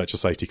the virtual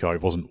safety car,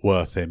 it wasn't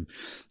worth him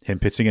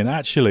pitting in.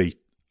 Actually,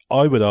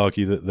 I would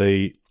argue that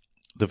the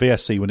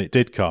VSC, when it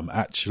did come,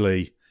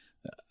 actually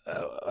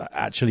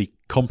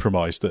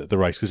compromised the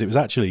race, because it was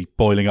actually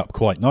boiling up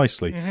quite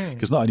nicely,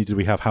 because not only did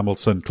we have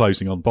Hamilton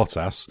closing on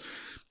Bottas,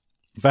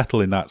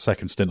 Vettel in that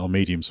second stint on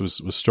mediums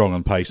was strong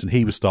on pace, and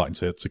he was starting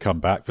to come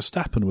back.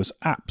 Verstappen was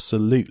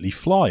absolutely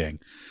flying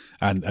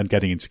and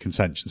getting into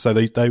contention. So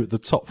the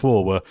top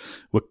four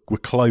were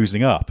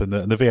closing up, and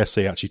the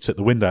VSC actually took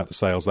the wind out of the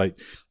sails.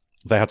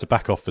 They had to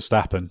back off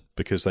Verstappen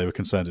because they were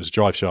concerned it was a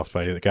drive shaft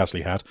failure that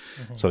Gasly had.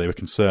 So they were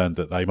concerned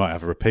that they might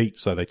have a repeat.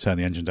 So they turned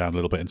the engine down a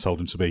little bit and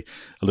told him to be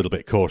a little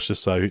bit cautious.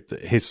 So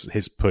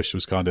his push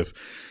was kind of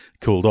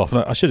cooled off.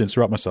 And I should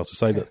interrupt myself to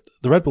say that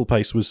the Red Bull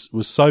pace was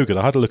so good.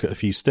 I had a look at a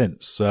few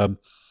stints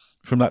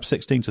from lap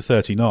 16 to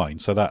 39.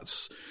 So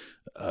that's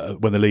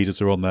when the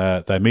leaders are on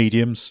their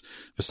mediums.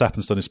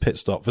 Verstappen's done his pit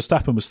stop.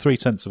 Verstappen was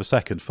 0.3 of a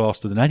second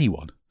faster than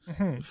anyone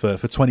for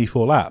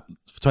 24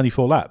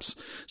 laps.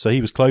 So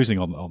he was closing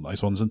on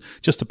those ones. And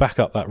just to back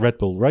up that Red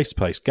Bull race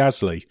pace,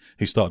 Gasly,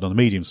 who started on the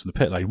mediums from the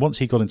pit lane, once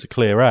he got into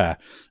clear air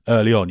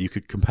early on, you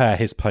could compare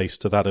his pace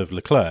to that of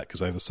Leclerc because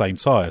they have the same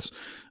tyres.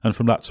 And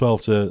from lap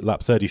 12 to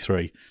lap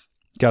 33,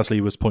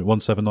 Gasly was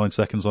 0.179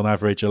 seconds on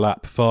average a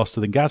lap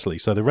faster than Gasly.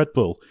 So the Red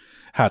Bull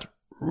had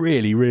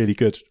really, really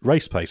good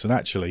race pace. And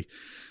actually,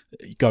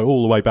 go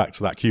all the way back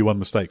to that Q1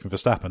 mistake from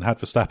Verstappen. Had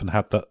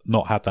Verstappen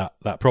not had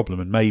that problem,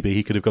 and maybe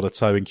he could have got a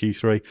tow in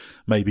Q3,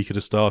 maybe he could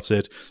have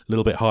started a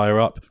little bit higher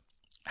up.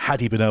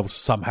 Had he been able to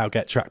somehow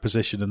get track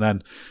position and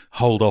then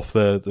hold off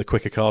the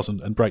quicker cars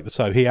and break the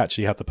tow, he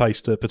actually had the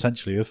pace to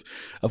potentially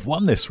have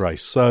won this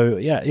race. So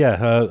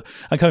yeah.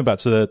 And coming back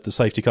to the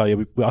safety car,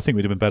 I think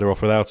we'd have been better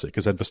off without it,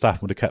 because then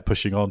Verstappen would have kept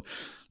pushing on.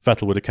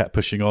 Vettel would have kept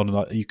pushing on,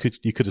 and you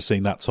could have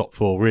seen that top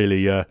four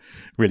really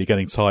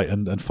getting tight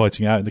and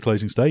fighting out in the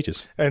closing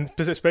stages. And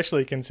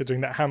especially considering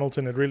that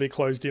Hamilton had really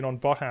closed in on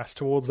Bottas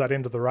towards that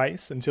end of the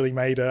race until he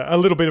made a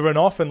little bit of an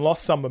off and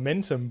lost some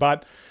momentum.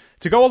 But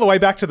to go all the way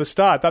back to the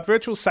start, that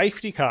virtual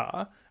safety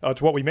car,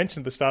 to what we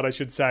mentioned at the start, I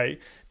should say,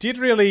 did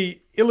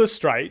really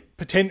illustrate,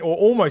 or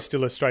almost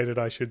illustrated,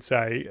 I should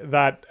say,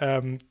 that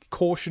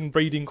caution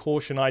breeding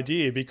caution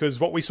idea, because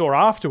what we saw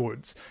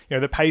afterwards,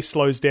 the pace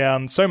slows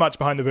down so much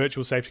behind the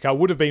virtual safety car,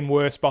 would have been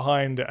worse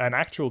behind an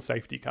actual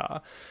safety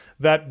car,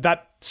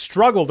 that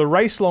struggle, the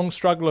race-long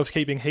struggle of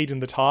keeping heat in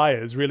the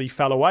tyres really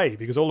fell away,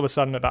 because all of a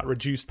sudden at that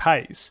reduced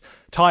pace,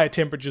 tyre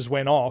temperatures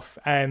went off,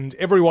 and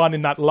everyone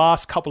in that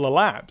last couple of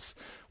laps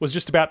was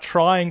just about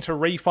trying to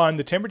refine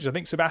the temperature. I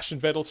think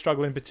Sebastian Vettel's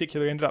struggle in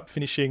particular ended up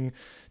finishing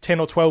 10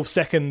 or 12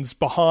 seconds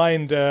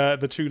behind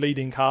the two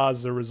leading cars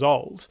as a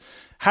result.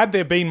 Had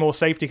there been more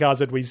safety cars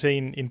that we've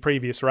seen in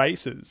previous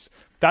races,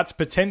 that's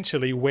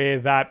potentially where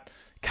that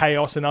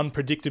chaos and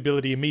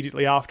unpredictability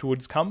immediately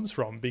afterwards comes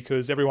from,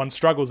 because everyone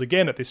struggles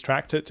again at this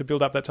track to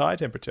build up that tyre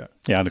temperature.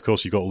 Yeah, and of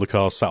course you've got all the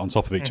cars sat on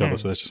top of each other,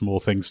 so there's just more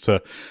things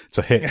to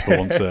hit for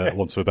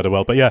want of a better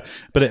word. But yeah,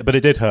 but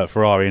it did hurt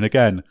Ferrari, and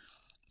again,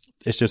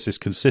 it's just this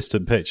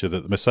consistent picture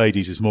that the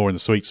Mercedes is more in the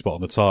sweet spot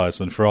on the tyres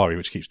than Ferrari,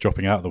 which keeps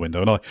dropping out of the window.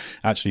 And I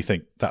actually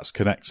think that's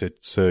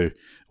connected to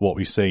what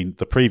we've seen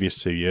the previous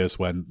 2 years,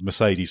 when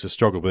Mercedes has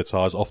struggled with the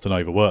tyres, often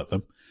overworked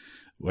them,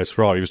 whereas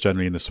Ferrari was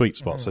generally in the sweet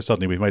spot. So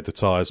suddenly we've made the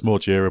tyres more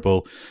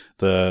durable.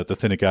 The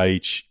thinner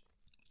gauge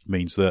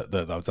means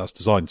that's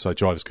designed so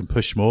drivers can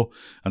push more.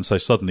 And so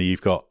suddenly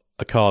you've got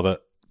a car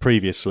that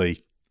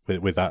previously,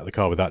 the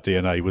car with that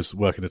DNA was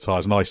working the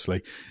tyres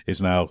nicely,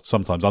 is now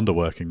sometimes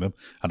underworking them,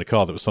 and a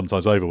car that was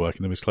sometimes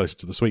overworking them is closer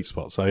to the sweet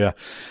spot. So yeah,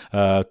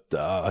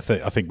 I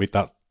think with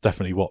that,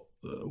 definitely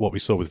what we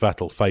saw with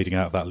Vettel fading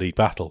out of that lead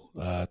battle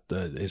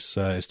is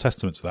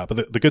testament to that.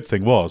 But the good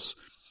thing was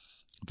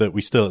that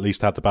we still at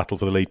least had the battle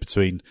for the lead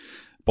between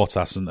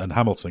Bottas and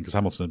Hamilton, because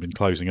Hamilton had been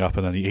closing up,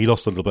 and then he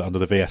lost a little bit under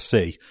the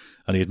VSC,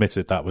 and he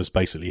admitted that was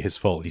basically his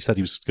fault. He said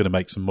he was going to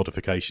make some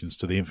modifications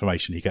to the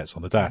information he gets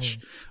on the dash.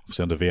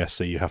 Obviously, under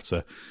VSC, you have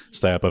to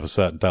stay above a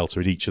certain delta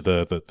in each of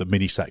the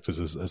mini sectors,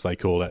 as they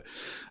call it.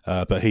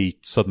 But he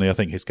suddenly, I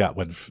think his gap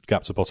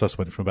to Bottas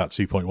went from about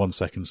 2.1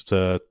 seconds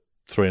to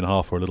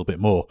 3.5 or a little bit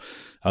more,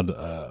 and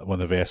when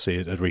the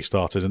VSC had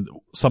restarted. And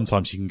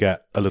sometimes you can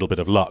get a little bit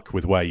of luck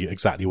with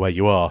exactly where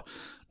you are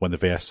when the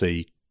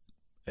VSC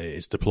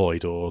is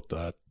deployed or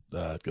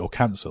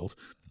cancelled.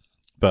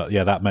 But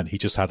yeah, that meant he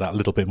just had that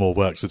little bit more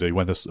work to do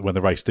when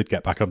the race did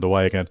get back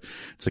underway again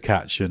to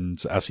catch,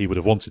 and as he would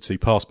have wanted to,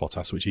 pass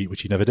Bottas, which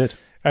he never did.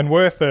 And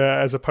worth,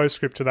 as a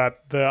postscript to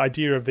that, the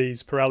idea of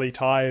these Pirelli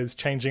tyres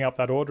changing up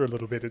that order a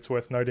little bit, it's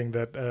worth noting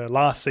that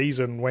last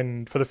season,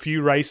 when for the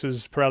few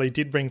races Pirelli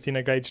did bring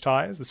thinner gauge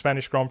tyres, the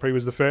Spanish Grand Prix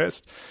was the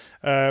first,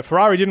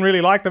 Ferrari didn't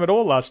really like them at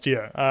all last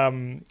year.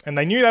 And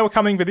they knew they were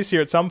coming for this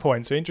year at some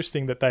point, so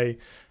interesting that they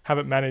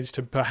haven't managed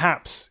to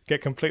perhaps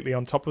get completely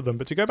on top of them.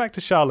 But to go back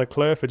to Charles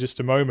Leclerc for just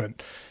a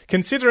moment,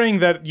 considering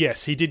that,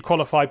 yes, he did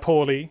qualify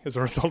poorly as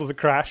a result of the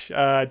crash,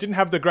 didn't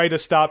have the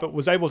greatest start, but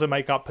was able to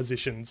make up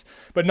positions,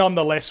 but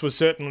nonetheless was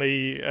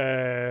certainly,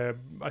 I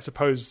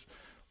suppose,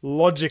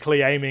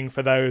 logically aiming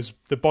for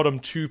the bottom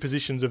two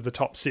positions of the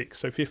top six,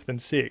 so 5th and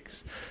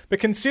 6th.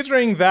 But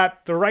considering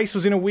that the race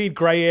was in a weird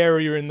grey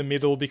area in the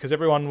middle because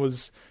everyone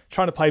was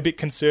trying to play a bit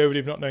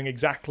conservative, not knowing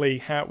exactly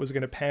how it was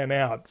going to pan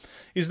out,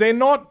 is there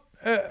not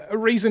a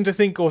reason to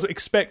think or to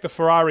expect the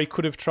Ferrari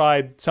could have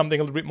tried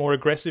something a little bit more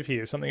aggressive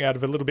here, something out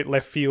of a little bit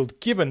left field,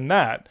 given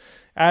that,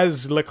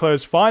 as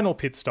Leclerc's final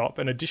pit stop,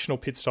 an additional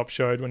pit stop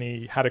showed when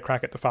he had a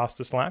crack at the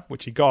fastest lap,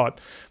 which he got,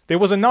 there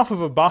was enough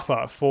of a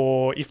buffer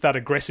for if that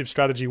aggressive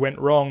strategy went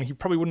wrong, he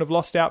probably wouldn't have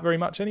lost out very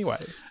much anyway.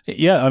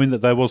 Yeah, I mean,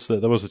 there was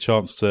a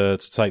chance to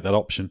take that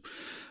option.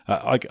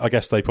 I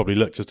guess they probably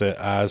looked at it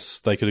as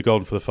they could have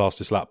gone for the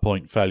fastest lap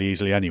point fairly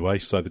easily anyway,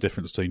 so the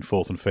difference between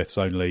 4th and 5th is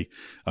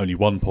only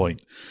 1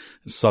 point.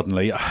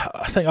 Suddenly,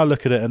 I think I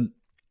look at it and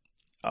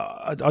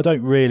I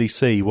don't really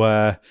see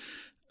where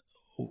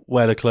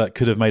Leclerc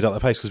could have made up the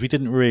pace, because we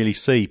didn't really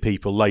see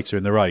people later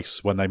in the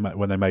race when they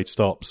made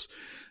stops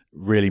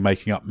really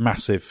making up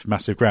massive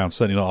ground.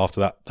 Certainly not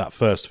after that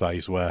first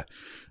phase where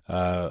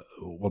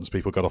once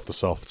people got off the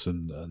softs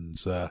and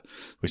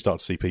we started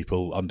to see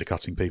people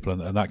undercutting people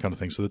and that kind of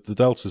thing. So the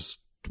deltas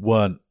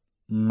weren't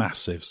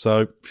massive.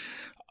 So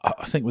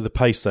I think with the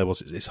pace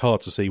it's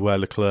hard to see where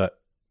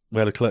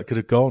Leclerc could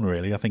have gone,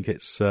 really. I think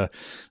it's that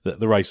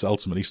the race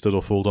ultimately stood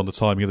or falled on the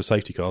timing of the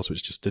safety cars,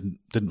 which just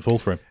didn't fall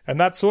for him. And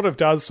that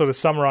does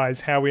summarise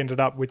how we ended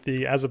up with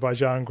the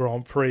Azerbaijan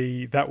Grand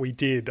Prix that we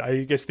did.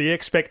 I guess the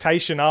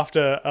expectation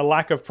after a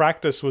lack of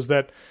practice was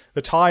that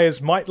the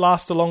tyres might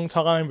last a long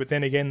time, but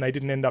then again, they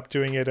didn't end up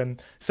doing it. And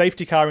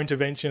safety car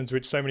interventions,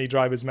 which so many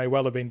drivers may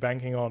well have been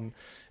banking on,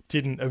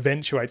 didn't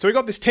eventuate. So we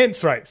got this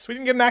tense race. We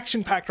didn't get an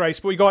action-packed race,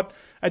 but we got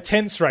a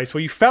tense race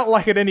where you felt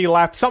like at any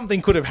lap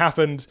something could have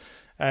happened.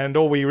 And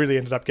all we really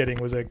ended up getting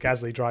was a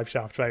Gasly drive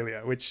shaft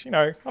failure, which,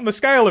 on the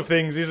scale of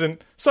things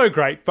isn't so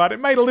great, but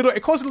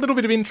it caused a little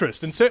bit of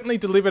interest and certainly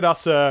delivered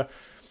us a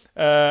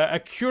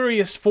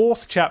curious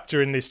fourth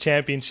chapter in this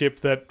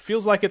championship that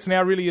feels like it's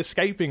now really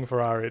escaping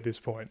Ferrari at this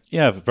point.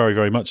 Yeah, very,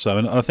 very much so.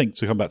 And I think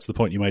to come back to the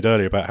point you made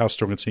earlier about how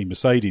strong a team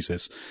Mercedes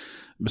is,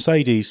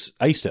 Mercedes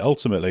aced it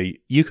ultimately.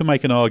 You can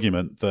make an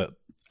argument that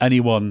any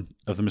one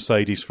of the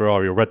Mercedes,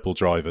 Ferrari or Red Bull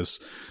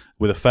drivers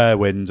with a fair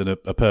wind and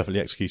a perfectly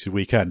executed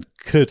weekend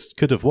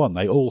could have won.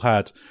 They all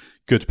had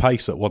good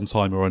pace at one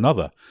time or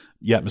another.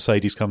 Yet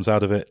Mercedes comes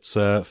out of it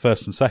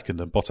first and second,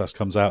 and Bottas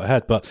comes out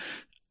ahead. But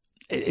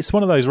it's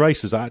one of those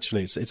races that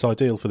actually it's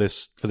ideal for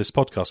this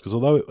podcast, because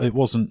although it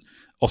wasn't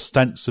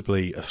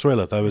ostensibly a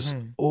thriller, there was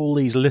all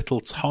these little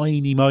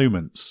tiny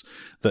moments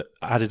that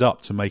added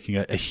up to making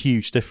a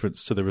huge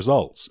difference to the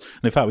results.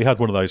 And in fact, we had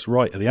one of those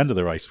right at the end of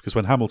the race, because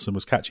when Hamilton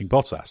was catching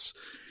Bottas,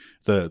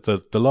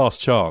 the last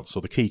chance,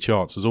 or the key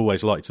chance, was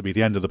always likely to be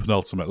the end of the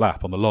penultimate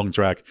lap on the long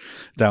drag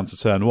down to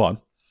turn 1.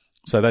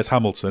 So there's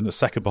Hamilton, a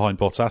second behind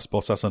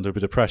Bottas under a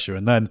bit of pressure,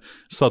 and then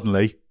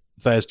suddenly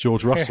there's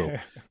George Russell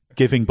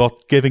giving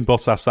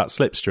Bottas that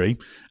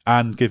slipstream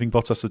and giving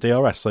Bottas the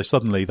DRS. So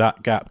suddenly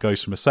that gap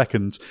goes from a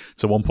second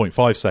to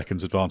 1.5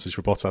 seconds advantage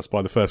for Bottas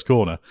by the first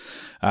corner,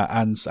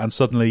 and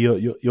suddenly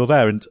you're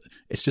there. And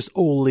it's just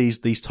all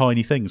these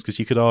tiny things, because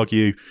you could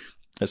argue,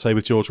 let's say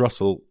with George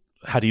Russell,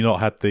 had he not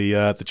had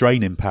the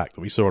drain impact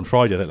that we saw on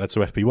Friday that led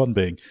to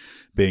FP1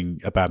 being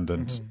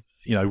abandoned,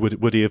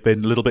 would he have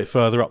been a little bit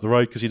further up the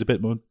road because he'd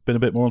been a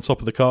bit more on top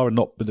of the car and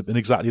not been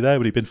exactly there?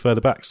 Would he have been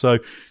further back? So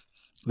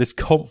this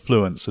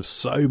confluence of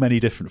so many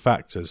different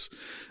factors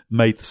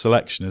made the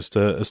selection as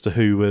to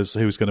who was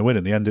going to win.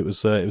 In the end, it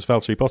was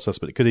Valtteri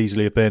Bottas, but it could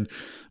easily have been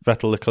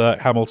Vettel,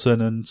 Leclerc,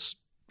 Hamilton, and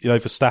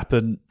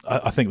Verstappen.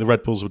 I think the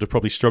Red Bulls would have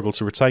probably struggled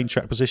to retain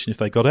track position if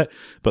they got it,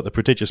 but the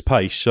prodigious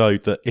pace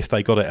showed that if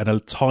they got it and a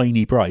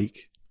tiny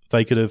break,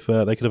 they could have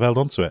held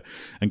on to it.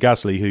 And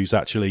Gasly, who's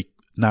actually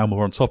now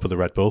more on top of the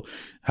Red Bull,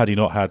 had he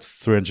not had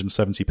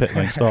 370 pit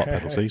lane start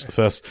penalties,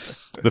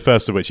 the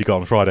first of which he got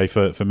on Friday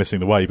for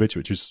missing the weighbridge,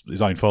 which was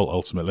his own fault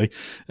ultimately.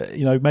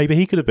 Maybe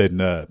he could have been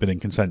in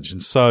contention.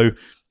 So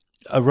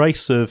a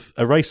race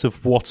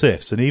of what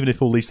ifs, and even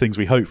if all these things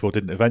we hoped for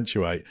didn't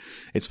eventuate,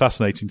 it's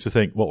fascinating to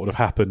think what would have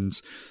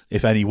happened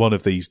if any one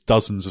of these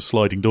dozens of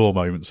sliding door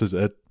moments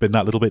had been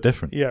that little bit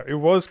different. Yeah, it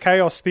was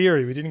chaos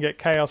theory. We didn't get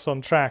chaos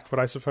on track, but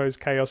I suppose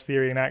chaos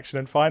theory in action.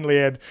 And finally,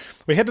 Ed,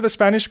 we head to the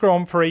Spanish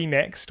Grand Prix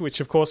next, which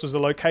of course was the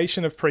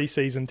location of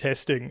pre-season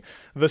testing.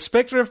 The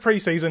spectre of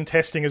pre-season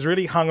testing has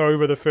really hung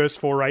over the first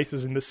 4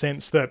 races in the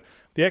sense that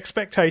the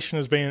expectation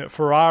has been that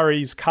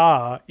Ferrari's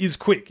car is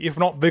quick, if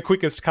not the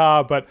quickest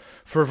car, but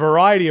for a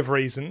variety of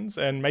reasons,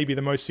 and maybe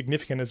the most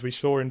significant, as we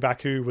saw in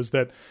Baku, was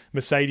that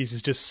Mercedes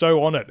is just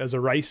so on it as a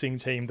racing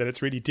team that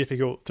it's really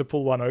difficult to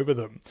pull one over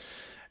them.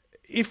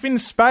 If in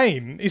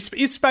Spain, is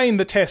Spain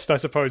the test, I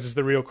suppose, is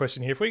the real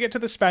question here. If we get to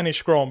the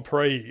Spanish Grand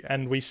Prix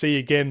and we see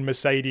again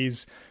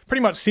Mercedes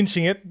pretty much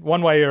cinching it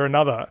one way or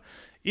another,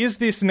 is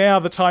this now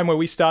the time where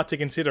we start to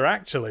consider,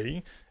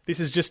 actually, this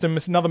is just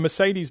another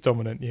Mercedes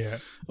dominant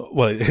year?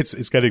 Well,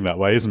 it's getting that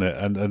way, isn't it?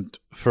 And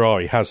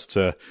Ferrari has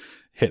to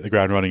hit the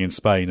ground running in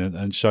Spain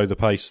and show the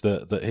pace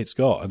that it's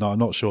got. And I'm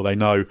not sure they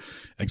know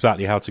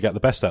exactly how to get the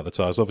best out of the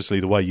tyres.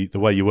 Obviously, the way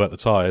you work the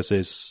tyres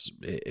is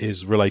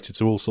related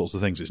to all sorts of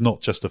things. It's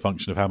not just a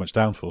function of how much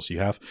downforce you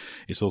have.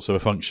 It's also a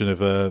function of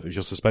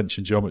your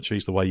suspension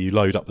geometries, the way you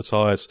load up the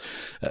tyres,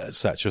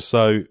 etc.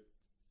 So,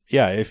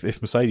 yeah,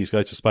 if Mercedes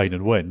go to Spain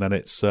and win, then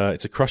it's a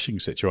crushing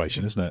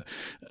situation, isn't it?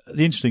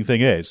 The interesting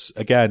thing is,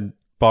 again,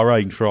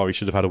 Bahrain, Ferrari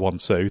should have had a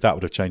 1-2. That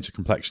would have changed the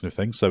complexion of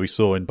things. So we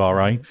saw in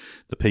Bahrain,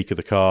 the peak of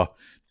the car,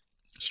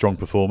 strong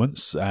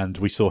performance, and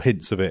we saw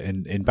hints of it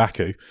in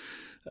Baku.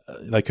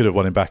 They could have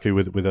won in Baku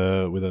with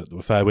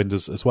a fair wind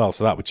as well.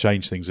 So that would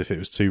change things if it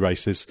was 2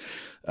 races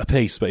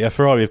apiece. But yeah,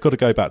 Ferrari have got to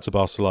go back to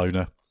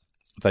Barcelona.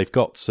 They've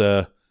got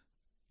to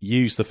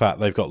use the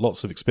fact they've got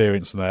lots of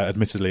experience in there.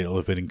 Admittedly, it'll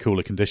have been in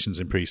cooler conditions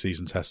in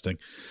pre-season testing,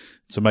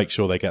 to make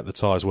sure they get the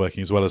tyres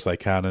working as well as they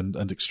can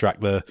and extract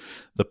the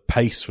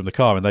pace from the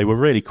car. And they were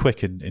really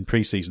quick in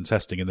pre-season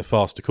testing in the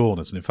faster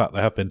corners. And in fact,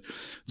 there have been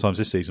times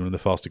this season in the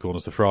faster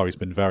corners, the Ferrari's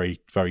been very,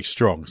 very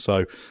strong.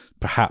 So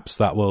perhaps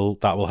that will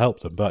help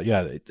them. But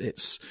yeah,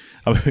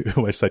 we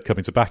always said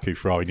coming to Baku,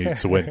 Ferrari needed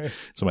to win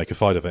to make a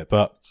fight of it.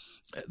 But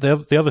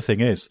the other thing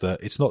is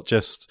that it's not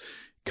just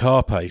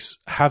car pace.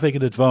 Having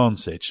an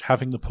advantage,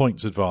 having the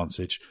points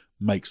advantage,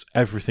 makes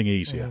everything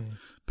easier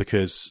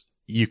because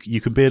you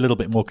can be a little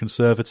bit more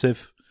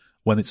conservative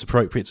when it's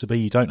appropriate to be.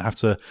 You don't have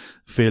to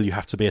feel you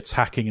have to be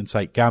attacking and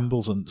take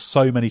gambles. And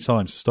so many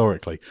times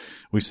historically,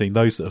 we've seen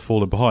those that have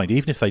fallen behind,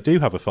 even if they do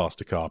have a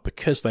faster car,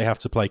 because they have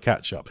to play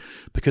catch up,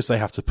 because they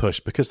have to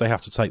push, because they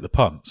have to take the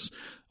punts,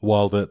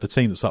 while the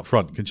team that's up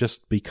front can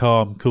just be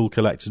calm, cool,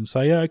 collected and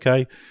say, yeah,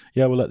 okay,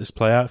 yeah, we'll let this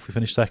play out. If we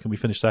finish second, we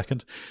finish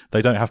second.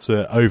 They don't have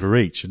to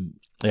overreach. And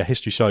yeah,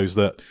 history shows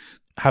that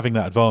having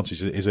that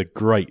advantage is a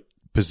great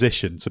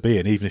position to be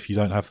in, even if you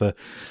don't have the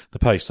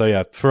pace. So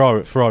yeah,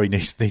 Ferrari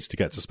needs to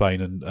get to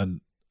Spain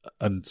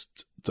and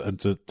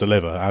to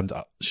deliver and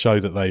show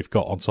that they've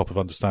got on top of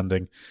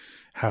understanding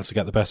how to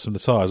get the best from the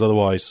tyres.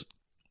 Otherwise,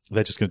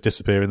 they're just going to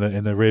disappear in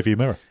the rearview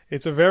mirror.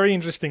 It's a very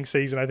interesting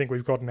season I think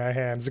we've got in our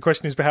hands. The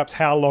question is perhaps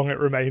how long it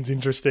remains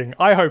interesting.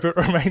 I hope it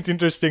remains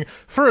interesting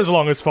for as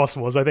long as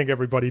possible, as I think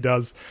everybody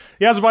does.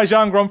 The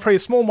Azerbaijan Grand Prix, a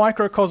small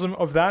microcosm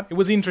of that. It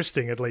was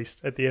interesting, at least,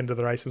 at the end of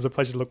the race. It was a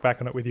pleasure to look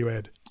back on it with you,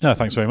 Ed. No,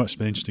 thanks very much. It's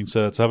been interesting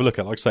to have a look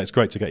at. Like I say, it's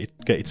great to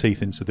get your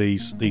teeth into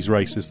these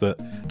races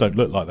that don't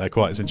look like they're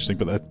quite as interesting,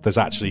 but there's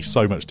actually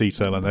so much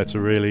detail in there to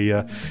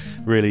really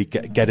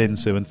get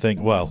into and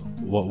think, well,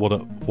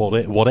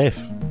 what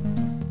if?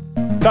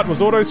 That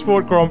was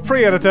Autosport Grand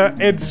Prix editor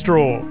Ed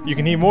Straw. You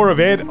can hear more of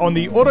Ed on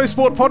the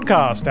Autosport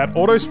podcast at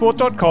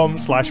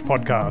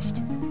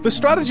autosport.com/podcast. The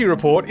Strategy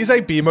Report is a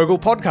Beer Mogul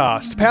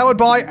podcast powered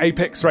by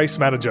Apex Race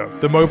Manager,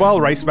 the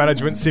mobile race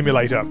management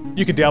simulator.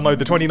 You can download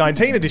the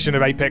 2019 edition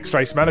of Apex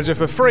Race Manager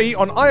for free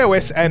on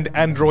iOS and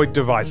Android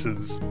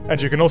devices.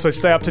 And you can also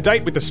stay up to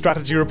date with the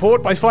Strategy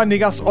Report by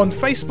finding us on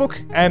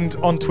Facebook and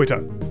on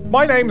Twitter.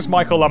 My name's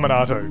Michael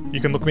Laminato.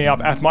 You can look me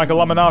up at Michael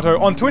Laminato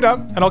on Twitter,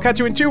 and I'll catch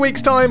you in 2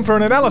 weeks' time for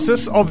an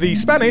analysis of the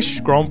Spanish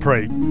Grand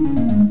Prix.